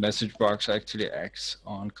 And the message box actually acts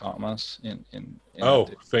on commas in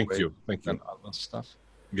thank you. And other stuff.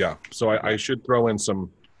 Yeah. So I should throw in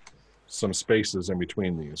some spaces in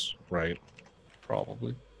between these, right?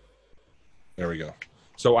 Probably. There we go.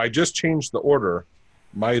 So I just changed the order.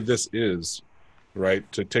 This is right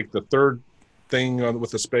to take the third thing on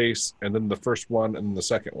with the space, and then the first one, and the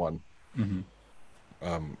second one.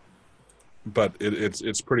 But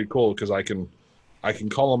it's pretty cool, because I can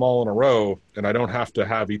call them all in a row, and I don't have to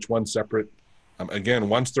have each one separate. Again,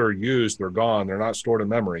 once they're used, they're gone. They're not stored in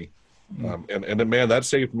memory. And then, man, that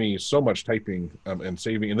saved me so much typing and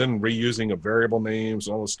then reusing of variable names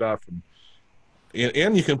and all this stuff.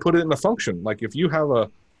 And you can put it in a function. Like if you have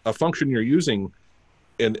a function you're using,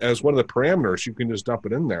 and as one of the parameters, you can just dump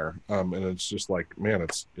it in there. And it's just like, man,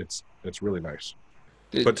 it's really nice.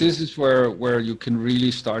 But this is where you can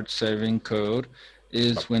really start saving code,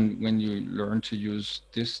 is when you learn to use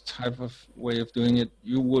this type of way of doing it.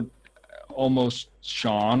 You would almost,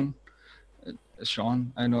 Sean,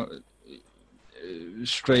 I know,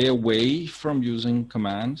 stray away from using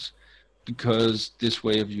commands, because this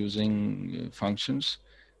way of using functions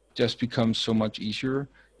just becomes so much easier.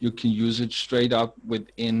 You can use it straight up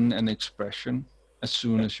within an expression as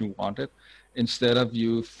soon as you want it, instead of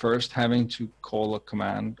you first having to call a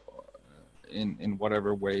command in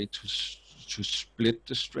whatever way to split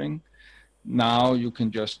the string. Now you can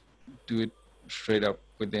just do it straight up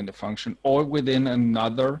within the function, or within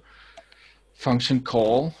another function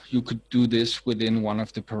call. You could do this within one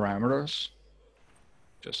of the parameters.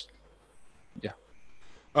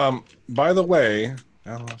 By the way,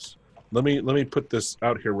 Dallas, let me put this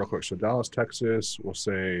out here real quick. So Dallas, Texas, we'll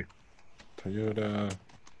say Toyota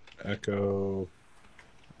Echo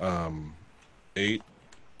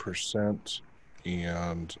 8%,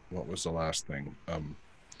 and what was the last thing? I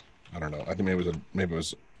don't know. I think maybe it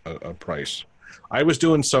was a price. I was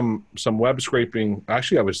doing some web scraping.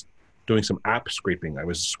 Actually, I was doing some app scraping. I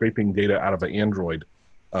was scraping data out of an Android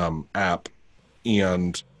app,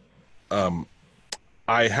 and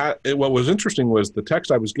what was interesting was the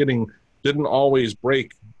text I was getting didn't always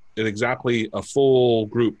break at exactly a full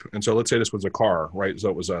group. And so let's say this was a car, right? So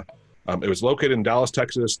it was located in Dallas,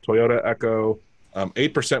 Texas, Toyota Echo.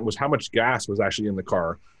 8% was how much gas was actually in the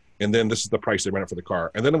car, and then this is the price they ran it for the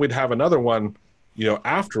car. And then we'd have another one,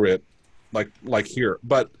 after it, like here.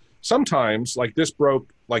 But sometimes like this broke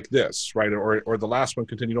like this, right? Or the last one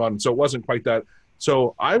continued on. So it wasn't quite that.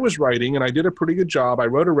 So I was writing, and I did a pretty good job. I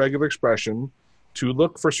wrote a regular expression to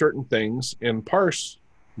look for certain things and parse,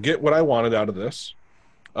 get what I wanted out of this.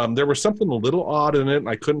 There was something a little odd in it, and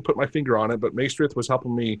I couldn't put my finger on it, but Maestrith was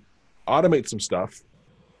helping me automate some stuff.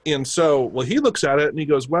 And so, he looks at it and he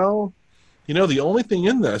goes, well, the only thing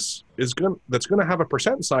in this that's going to have a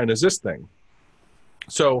percent sign is this thing.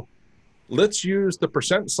 So let's use the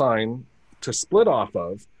percent sign to split off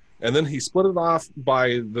of. And then he split it off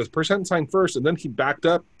by the percent sign first, and then he backed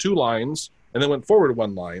up 2 lines and then went forward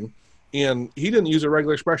 1 line. And he didn't use a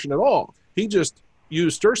regular expression at all. He just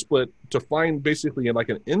used stir split to find basically like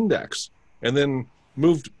an index, and then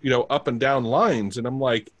moved, up and down lines. And I'm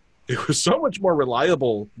like, it was so much more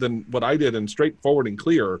reliable than what I did, and straightforward and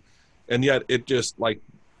clear. And yet it just like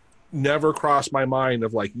never crossed my mind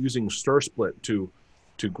of like using stir split to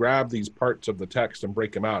to grab these parts of the text and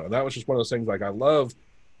break them out. And that was just one of those things, like, I love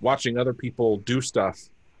watching other people do stuff,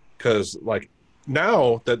 because like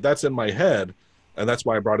now that that's in my head, and that's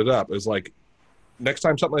why I brought it up, is like, next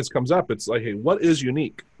time something like this comes up, it's like, hey, what is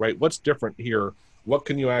unique, right? What's different here? What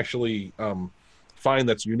can you actually find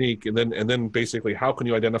that's unique? And then basically, how can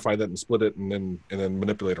you identify that and split it and then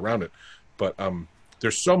manipulate around it? But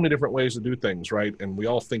there's so many different ways to do things, right? And we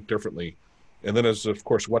all think differently. And then there's, of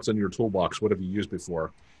course, what's in your toolbox? What have you used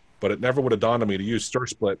before? But it never would have dawned on me to use stir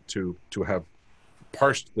split to have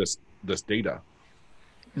parsed this data.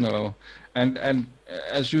 No, and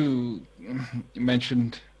as you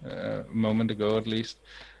mentioned a moment ago, at least,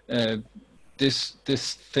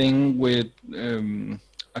 this thing with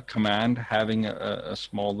a command having a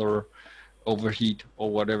smaller overheat or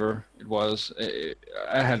whatever it was.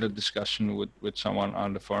 I had a discussion with someone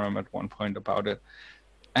on the forum at one point about it,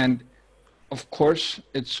 and of course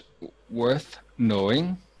it's worth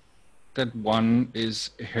knowing that one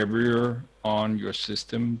is heavier on your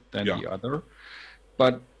system than the other.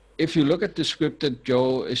 But if you look at the script that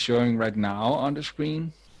Joe is showing right now on the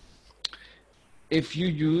screen, if you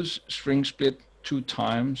use string split 2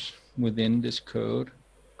 times within this code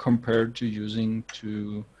compared to using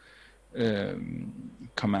two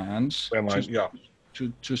commands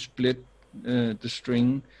to split the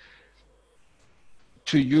string,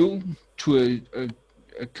 to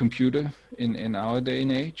a computer in our day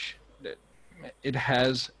and age, it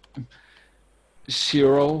has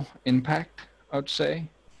 0 impact, I would say.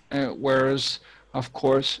 Whereas, of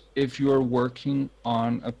course, if you're working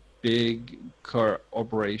on a big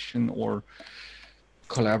operation or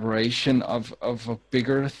collaboration of a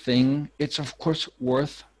bigger thing, it's of course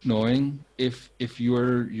worth knowing if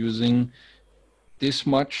you're using this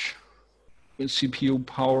much CPU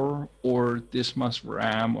power or this much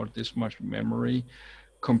RAM or this much memory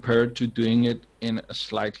compared to doing it in a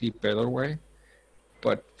slightly better way.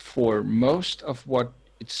 But for most of what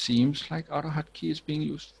it seems like AutoHotkey is being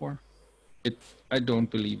used for, I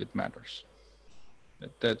don't believe it matters.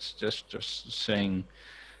 That's just saying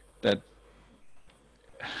that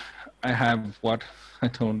I have I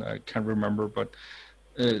can't remember, but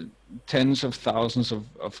tens of thousands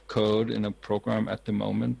of code in a program at the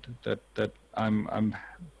moment that I'm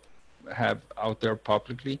have out there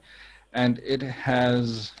publicly, and it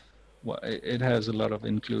has a lot of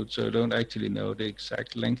include, so I don't actually know the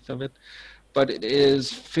exact length of it, but it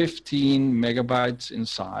is 15 megabytes in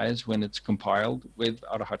size when it's compiled with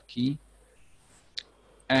AutoHotkey.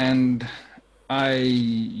 And I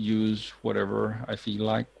use whatever I feel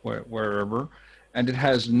like, wherever, and it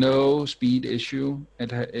has no speed issue.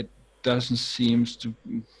 It doesn't seem to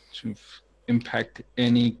impact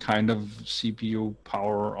any kind of CPU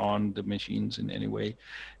power on the machines in any way.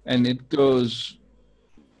 And it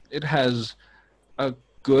has a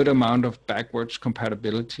good amount of backwards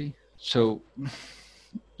compatibility. So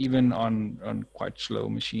even on quite slow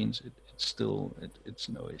machines, it's no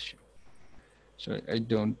issue. So I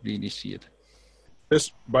don't really see it.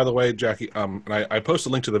 This, by the way, Jackie, and I posted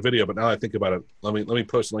a link to the video, but now I think about it, let me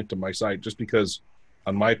post a link to my site, just because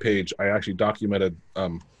on my page I actually documented,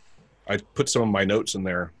 I put some of my notes in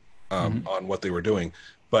there on what they were doing.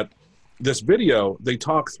 But this video, they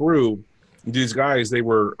talk through these guys. They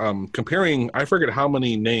were comparing, I forget how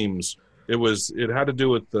many names. It had to do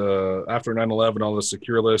with the after 9/11, all the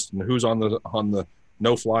secure list and who's on the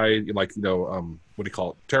no-fly, like, what do you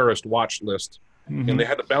call it, terrorist watch list. And they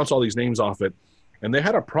had to bounce all these names off it. And they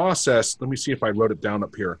had a process. Let me see if I wrote it down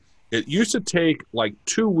up here. It used to take like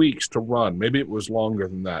 2 weeks to run. Maybe it was longer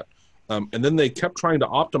than that. And then they kept trying to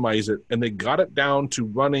optimize it, and they got it down to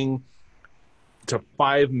running to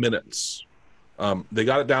 5 minutes. They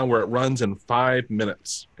got it down where it runs in 5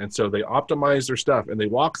 minutes. And so they optimized their stuff, and they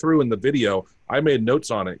walk through in the video. I made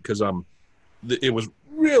notes on it because it was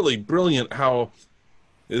really brilliant how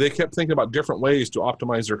they kept thinking about different ways to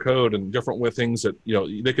optimize their code and different things that,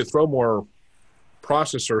 they could throw more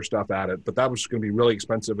processor stuff at it, but that was going to be really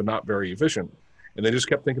expensive and not very efficient. And they just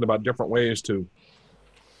kept thinking about different ways to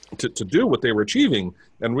do what they were achieving,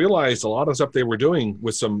 and realized a lot of stuff they were doing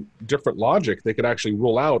with some different logic, they could actually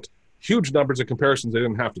rule out huge numbers of comparisons they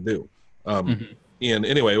didn't have to do. And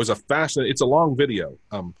anyway, it was it's a long video.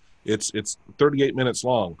 It's 38 minutes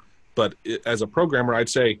long, but as a programmer, I'd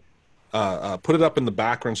say, put it up in the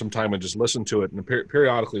background sometime and just listen to it, and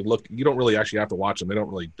periodically look. You don't really actually have to watch them. They don't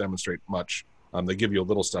really demonstrate much. They give you a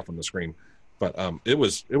little stuff on the screen, but it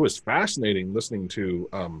was fascinating listening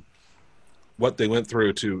to what they went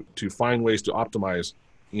through to find ways to optimize.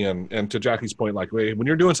 And to Jackie's point, like, when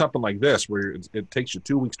you're doing something like this where it takes you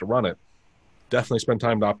 2 weeks to run it, definitely spend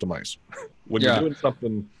time to optimize. When you're doing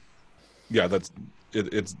something, that's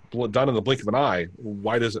it's done in the blink of an eye.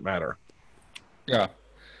 Why does it matter? Yeah.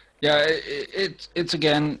 Yeah, it's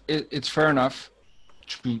again, it's fair enough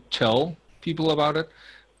to tell people about it,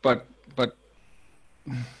 but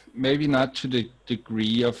maybe not to the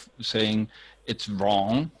degree of saying it's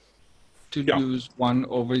wrong to Yeah, use one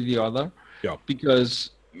over the other, yeah,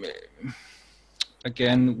 because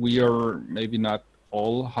again, we are maybe not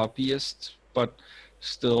all hobbyists, but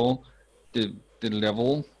still the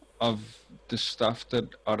level of the stuff that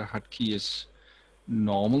AutoHotkey is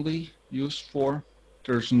normally used for,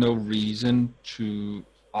 there's no reason to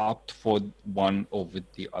opt for one over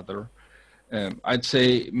the other. I'd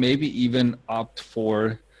say maybe even opt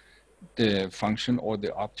for the function or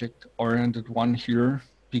the object-oriented one here,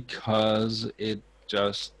 because it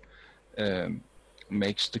just um,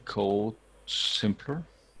 makes the code simpler.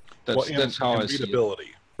 well, That's how I and see it.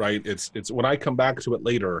 readability, right? It's when I come back to it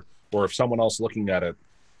later, or if someone else looking at it,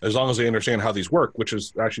 as long as they understand how these work, which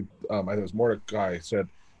is actually, I think it was Mordecai said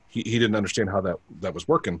he didn't understand how that was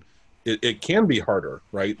working. It can be harder,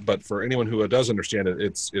 right? But for anyone who does understand it,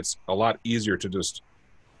 it's a lot easier to just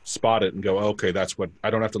spot it and go, okay, that's what, I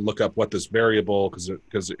don't have to look up what this variable,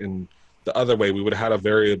 because in the other way we would have had a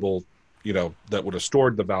variable, that would have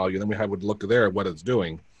stored the value, and then would look there at what it's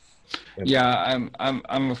doing. And Yeah,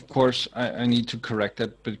 I'm of course, I need to correct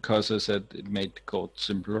that, because I said it made the code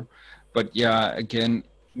simpler. But yeah, again,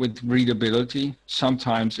 with readability,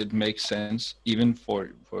 sometimes it makes sense, even for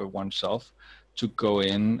oneself, to go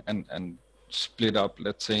in and split up,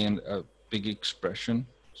 let's say, in a big expression,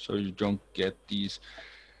 so you don't get these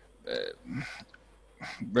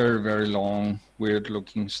very, very long, weird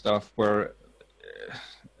looking stuff where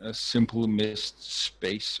a simple missed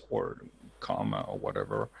space or comma or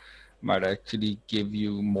whatever might actually give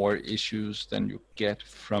you more issues than you get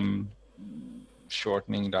from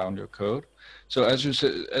shortening down your code. So as you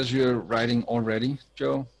said, as you're writing already,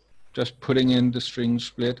 Joe, just putting in the string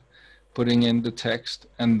split, putting in the text,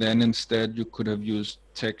 and then instead you could have used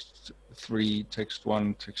text 3, text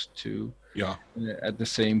 1, text 2 yeah, at the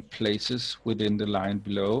same places within the line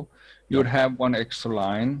below. You yeah, would have one extra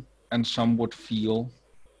line, and some would feel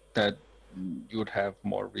that you would have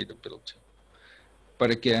more readability.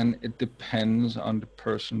 But again, it depends on the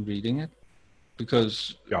person reading it,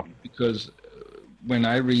 because yeah, when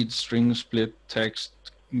I read string split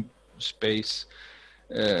text space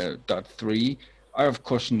dot 3, I of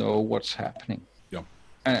course know what's happening, yeah.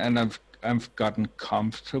 and I've gotten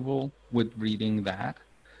comfortable with reading that.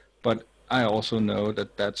 But I also know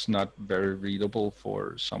that that's not very readable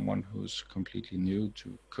for someone who's completely new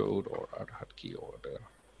to code or AutoHotkey or whatever.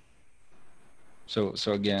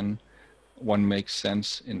 So again, one makes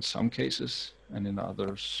sense in some cases, and in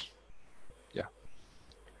others, yeah.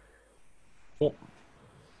 Cool.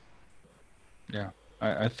 Yeah.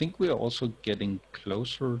 I think we're also getting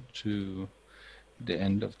closer to the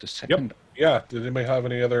end of the Yep. second. Yeah. Did anybody have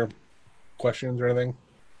any other questions or anything?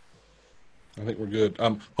 I think we're good.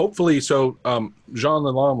 Hopefully, so Jean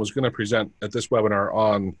Lalonde was going to present at this webinar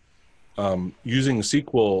on using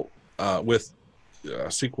SQL with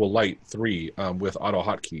SQLite 3 with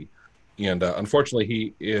AutoHotkey, and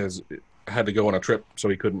unfortunately, had to go on a trip, so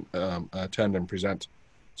he couldn't attend and present.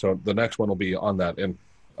 So the next one will be on that, and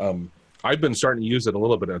I've been starting to use it a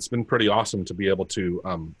little bit. It's been pretty awesome to be able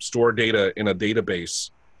to store data in a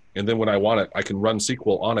database, and then when I want it, I can run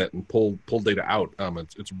SQL on it and pull data out.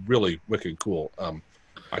 It's really wicked cool.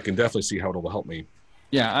 I can definitely see how it'll help me.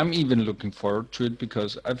 Yeah, I'm even looking forward to it,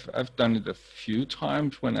 because I've done it a few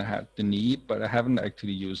times when I had the need, but I haven't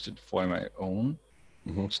actually used it for my own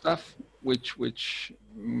stuff, which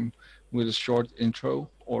with a short intro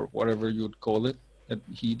or whatever you'd call it that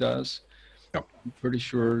he does. Yep. I'm pretty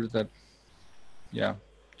sure that, yeah,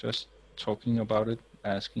 just talking about it,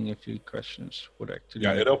 asking a few questions would actually.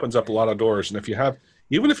 Yeah, it opens up a lot of doors. And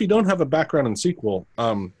even if you don't have a background in SQL,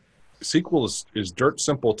 SQL is dirt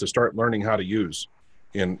simple to start learning how to use,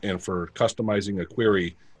 and for customizing a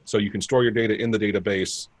query, so you can store your data in the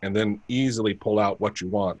database and then easily pull out what you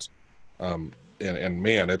want. And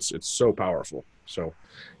man, it's so powerful. So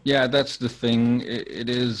Yeah, that's the thing. It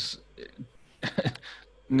is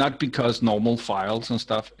not because normal files and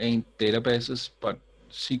stuff ain't databases, but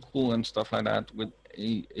SQL and stuff like that with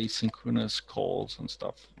asynchronous calls and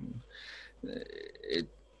stuff.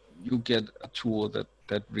 You get a tool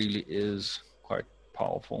that really is quite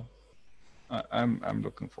powerful. I'm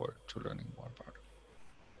looking forward to learning more about it.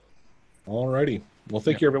 all righty. Well,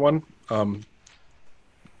 thank you, everyone.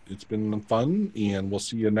 It's been fun, and we'll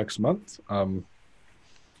see you next month.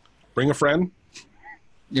 Bring a friend.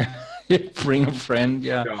 Yeah, bring a friend.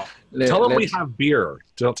 Yeah, Yeah. Tell them we let's. have beer.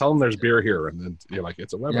 Tell them there's beer here, and then you're like,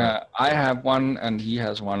 it's a webinar. Yeah, I have one and he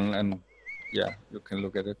has one, and yeah, you can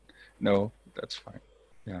look at it. No, that's fine.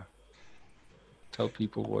 Yeah, tell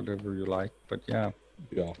people whatever you like, but yeah.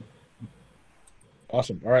 Yeah.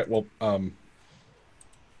 Awesome. All right. Well,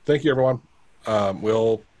 thank you, everyone.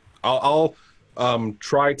 I'll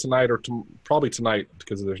try tonight or probably tonight,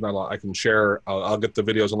 because there's not a lot I can share. I'll get the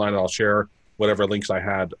videos online and I'll share whatever links I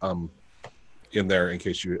had in there in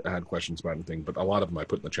case you had questions about anything. But a lot of them I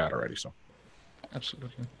put in the chat already. So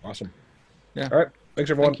Absolutely. awesome. Yeah. All right. Thanks,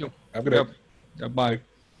 everyone. Thank you. Have a good day. Yep. Yeah, bye.